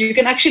do it. You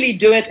can actually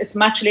do it. It's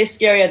much less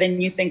scarier than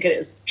you think it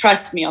is.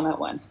 Trust me on that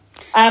one.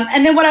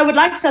 And then what I would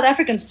like South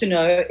Africans to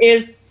know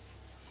is,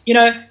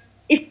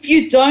 if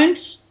you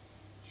don't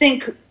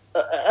think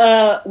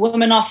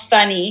women are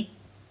funny,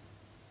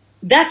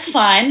 that's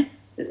fine.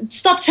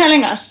 Stop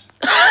telling us.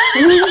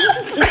 I'm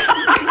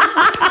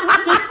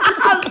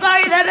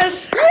sorry, that is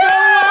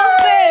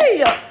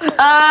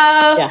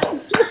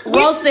so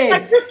well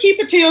said. Just keep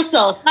it to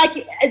yourself.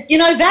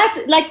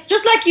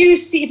 Just like you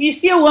see, if you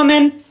see a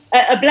woman,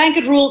 a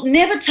blanket rule: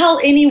 never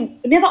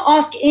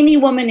ask any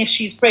woman if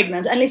she's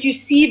pregnant unless you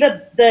see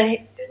the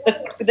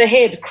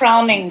head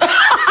crowning.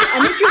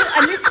 unless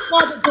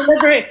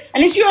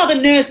you are the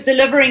nurse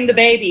delivering the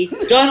baby,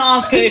 don't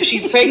ask her if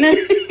she's pregnant,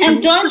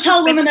 and don't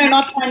tell women they're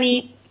not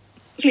funny.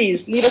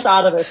 Please leave us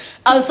out of it.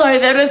 I'm sorry,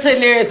 that was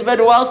hilarious, but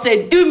well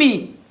said. Do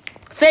me.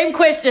 Same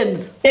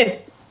questions.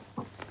 Yes.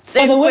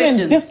 Same for the questions.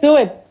 women, just do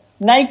it.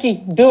 Nike,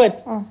 do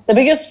it. The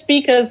biggest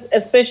speakers,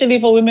 especially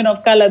for women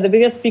of color, the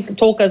biggest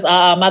talkers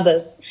are our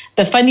mothers.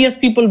 The funniest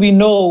people we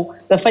know,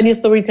 the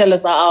funniest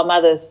storytellers are our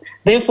mothers.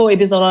 Therefore,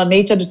 it is on our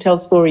nature to tell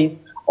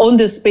stories. Own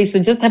this space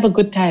and just have a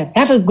good time.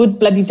 Have a good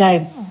bloody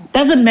time.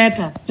 Doesn't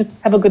matter. Just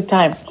have a good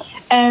time.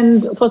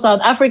 And for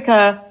South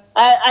Africa,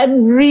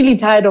 I'm really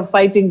tired of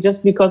fighting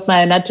just because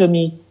my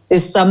anatomy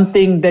is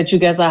something that you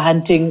guys are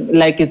hunting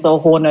like it's a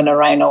horn and a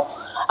rhino.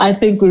 I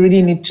think we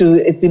really need to,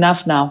 it's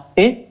enough now.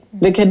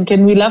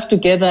 Can we laugh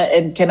together,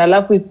 and can I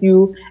laugh with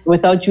you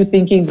without you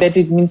thinking that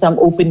it means I'm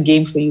open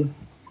game for you?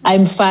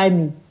 I'm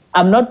funny.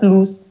 I'm not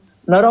loose,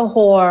 not a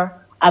whore.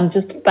 I'm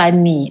just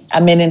funny.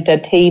 I'm an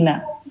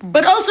entertainer.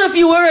 But also, if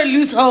you were a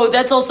loose hoe,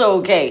 that's also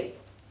okay.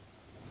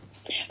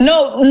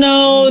 No,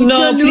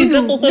 please,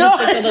 that's also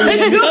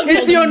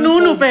it's your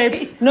nunu,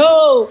 babes.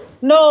 No,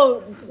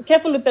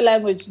 careful with the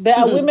language. There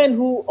are women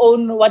who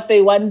own what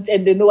they want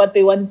and they know what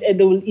they want and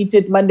they will eat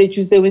it Monday,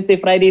 Tuesday, Wednesday,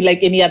 Friday like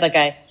any other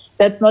guy.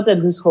 That's not a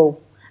loose hoe.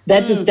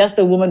 That is just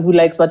a woman who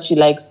likes what she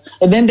likes.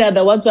 And then there are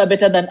the ones who are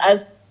better than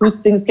us, whose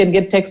things can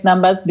get text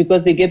numbers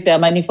because they get their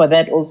money for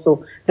that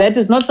also. That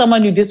is not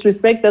someone you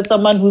disrespect. That's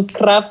someone whose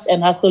craft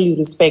and hustle you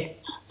respect.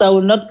 So I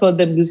will not call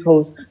them loose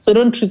hoes. So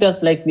don't treat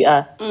us like we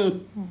are.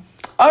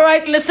 All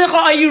right, Lesego,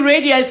 are you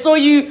ready? I saw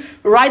you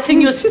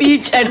writing your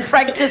speech and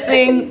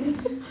practicing.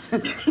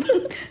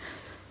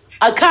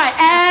 Okay,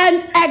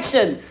 and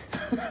action.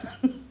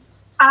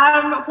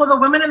 For the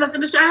women in this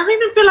industry, I don't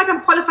even feel like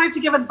I'm qualified to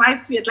give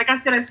advice yet. Like I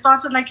said, I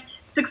started like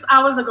 6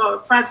 hours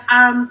ago. But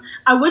I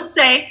would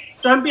say,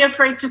 don't be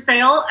afraid to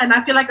fail. And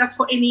I feel like that's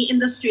for any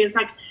industry. It's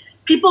like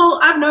people,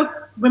 I've known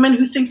women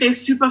who think they're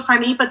super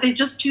funny, but they're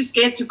just too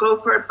scared to go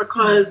for it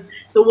because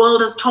the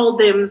world has told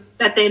them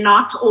that they're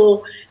not,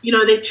 or, you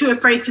know, they're too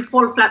afraid to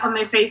fall flat on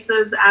their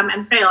faces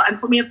and fail. And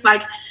for me, it's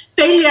like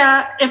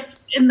failure, if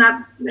in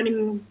that, I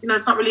mean, you know,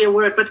 it's not really a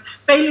word, but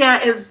failure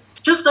is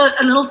just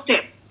a little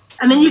step.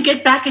 And then you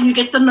get back and you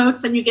get the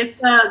notes and you get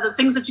the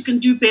things that you can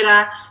do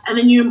better, and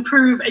then you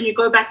improve and you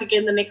go back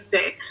again the next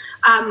day.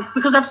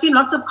 Because I've seen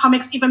lots of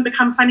comics even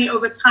become funny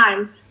over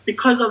time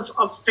because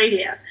of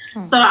failure.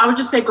 So I would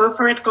just say go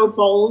for it, go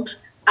bold,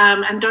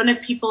 and don't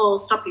let people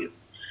stop you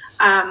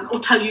or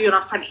tell you you're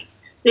not funny.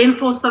 Then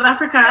for South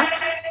Africa,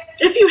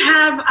 if you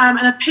have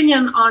an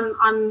opinion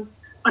on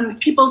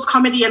people's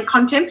comedy and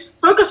content,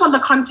 focus on the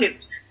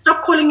content.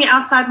 Stop calling me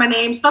outside my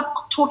name.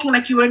 Stop talking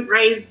like you weren't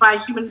raised by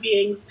human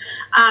beings.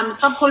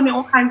 Stop calling me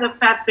all kinds of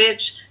fat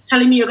bitch,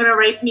 telling me you're going to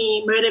rape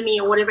me, murder me,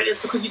 or whatever it is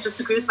because you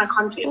disagree with my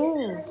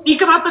content.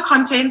 Speak about the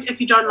content if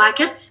you don't like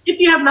it.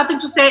 If you have nothing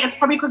to say, it's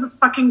probably because it's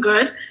fucking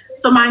good.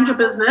 So mind your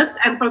business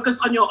and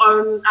focus on your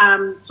own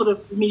sort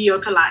of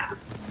mediocre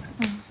lives.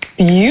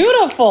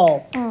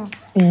 Beautiful.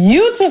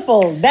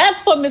 Beautiful.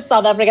 That's for Miss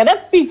South Africa.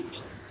 That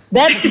speech.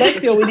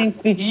 That's your winning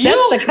speech.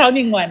 That's the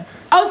crowning one.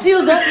 How's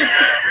Hilda?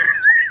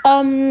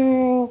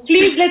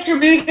 Please let's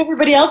remove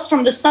everybody else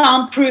from the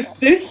soundproof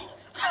booth.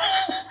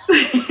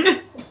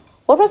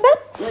 What was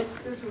that?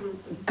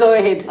 Go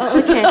ahead.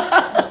 Okay.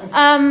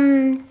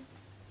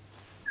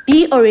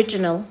 Be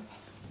original.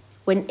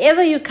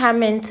 Whenever you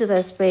come into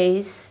the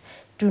space,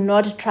 do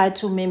not try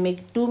to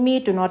mimic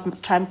Dumi. Do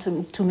not try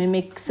to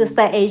mimic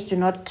Sister H. Do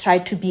not try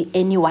to be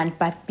anyone,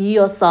 but be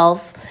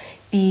yourself.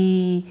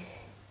 Be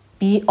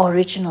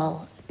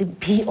original.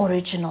 Be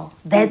original.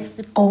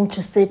 That's going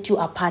to set you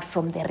apart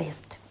from the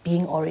rest.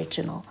 Being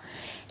original.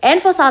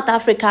 And for South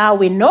Africa,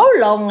 we're no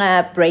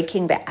longer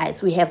breaking the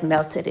ice. We have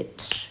melted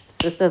it.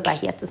 Sisters are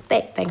here to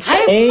stay. Thank you.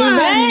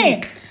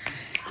 Amen.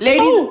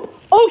 Ladies.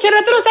 Oh, can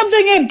I throw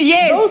something in?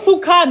 Yes. Those who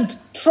can't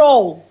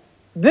troll.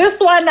 This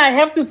one I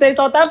have to say,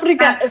 South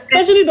Africa,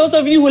 especially those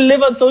of you who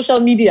live on social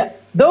media,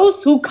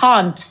 those who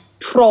can't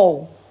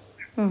troll.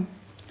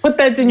 Put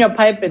that in your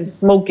pipe and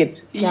smoke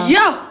it.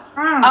 Yeah.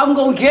 I'm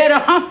going to get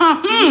it.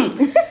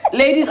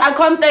 Ladies, I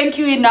can't thank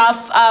you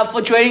enough for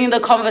joining the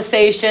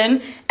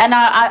conversation. And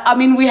I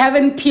mean, we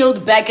haven't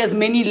peeled back as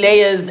many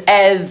layers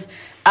as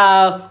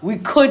we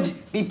could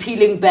be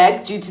peeling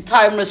back due to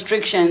time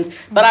restrictions.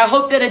 But I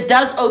hope that it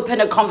does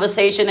open a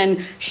conversation and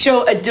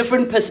show a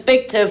different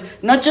perspective,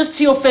 not just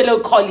to your fellow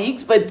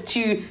colleagues, but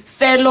to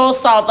fellow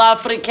South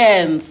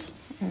Africans.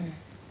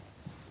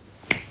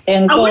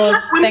 And I would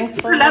like women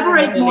to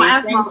collaborate more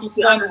as well.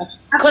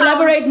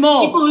 Collaborate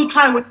more. People who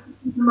try with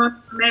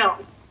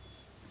males.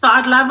 So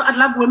I'd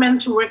love women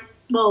to work,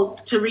 well,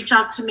 to reach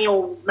out to me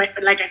or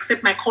like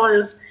accept my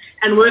calls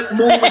and work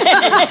more with me. We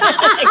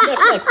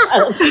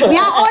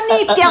are on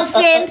it,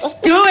 girlfriend.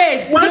 Do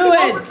it.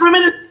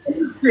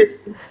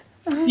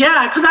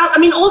 Yeah, because I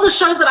mean, all the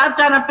shows that I've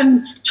done have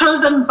been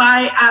chosen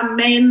by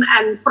men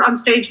and put on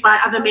stage by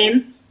other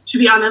men, to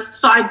be honest.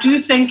 So I do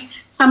think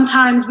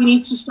sometimes we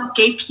need to stop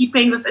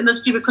gatekeeping this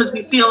industry because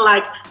we feel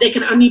like there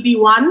can only be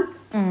one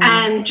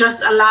and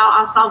just allow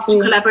ourselves to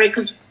collaborate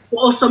because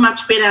we're also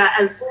much better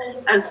as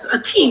a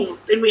team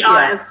than we are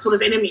as sort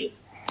of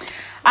enemies.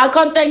 I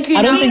can't thank you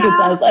enough. I don't think it's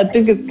us. I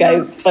think it's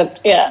guys,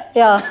 but yeah.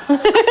 I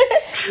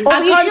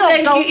can't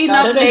thank you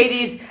enough,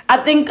 ladies. I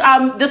think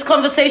this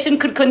conversation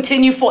could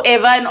continue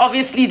forever, and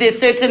obviously there's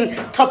certain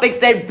topics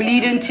that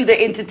bleed into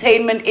the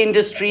entertainment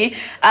industry.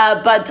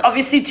 But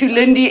obviously to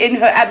Lindy in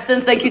her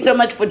absence, thank you so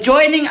much for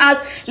joining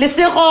us.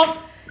 Lesego,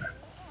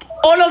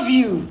 all of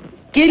you,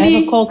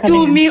 Gilly,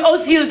 Tumi,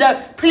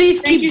 Osilda,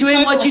 please keep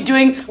doing what you're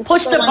doing.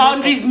 Push the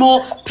boundaries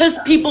more, piss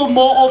people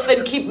more off,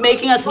 and keep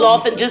making us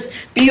laugh, and just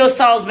be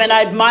yourselves, man.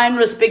 I admire and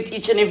respect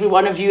each and every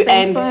one of you.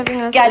 Thanks and for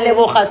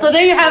having us. so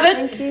there you have it.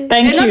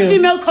 Thank you. They're not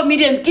female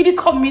comedians. Gilly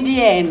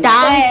comedian.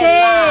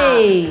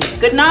 Dante.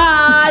 Good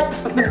night.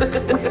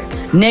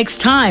 Next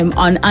time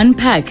on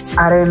Unpacked.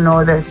 I didn't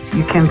know that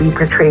you can be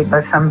portrayed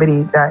by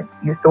somebody that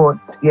you thought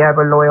you have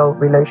a loyal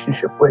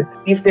relationship with.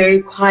 Be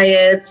very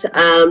quiet,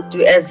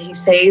 do as he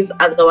says,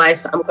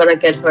 otherwise I'm gonna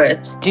get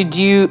hurt. Did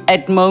you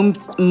at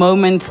moments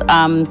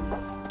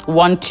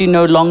want to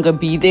no longer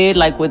be there?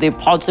 Like, were there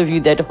parts of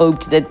you that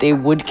hoped that they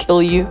would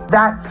kill you?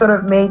 That sort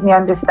of made me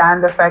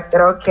understand the fact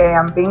that, okay,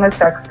 I'm being a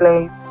sex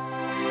slave.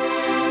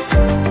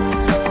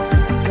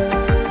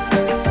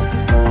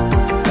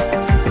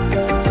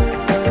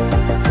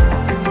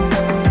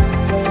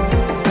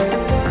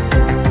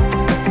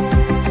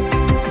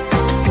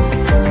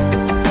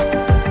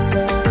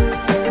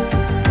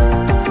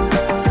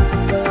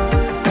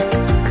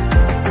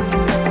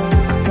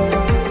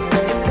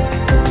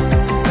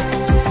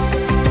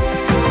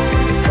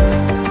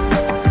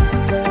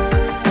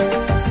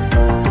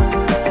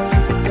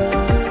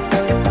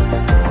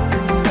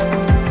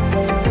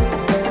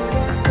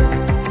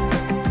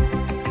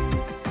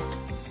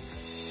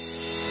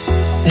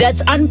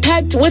 That's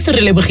Unpacked with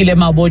Relebogile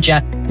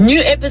Maboja.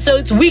 New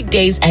episodes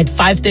weekdays at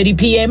 5:30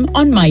 p.m.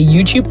 on my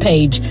YouTube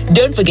page.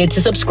 Don't forget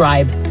to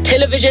subscribe.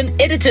 Television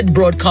edited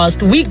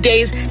broadcast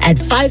weekdays at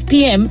 5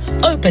 p.m.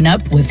 Open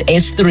up with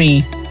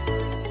S3.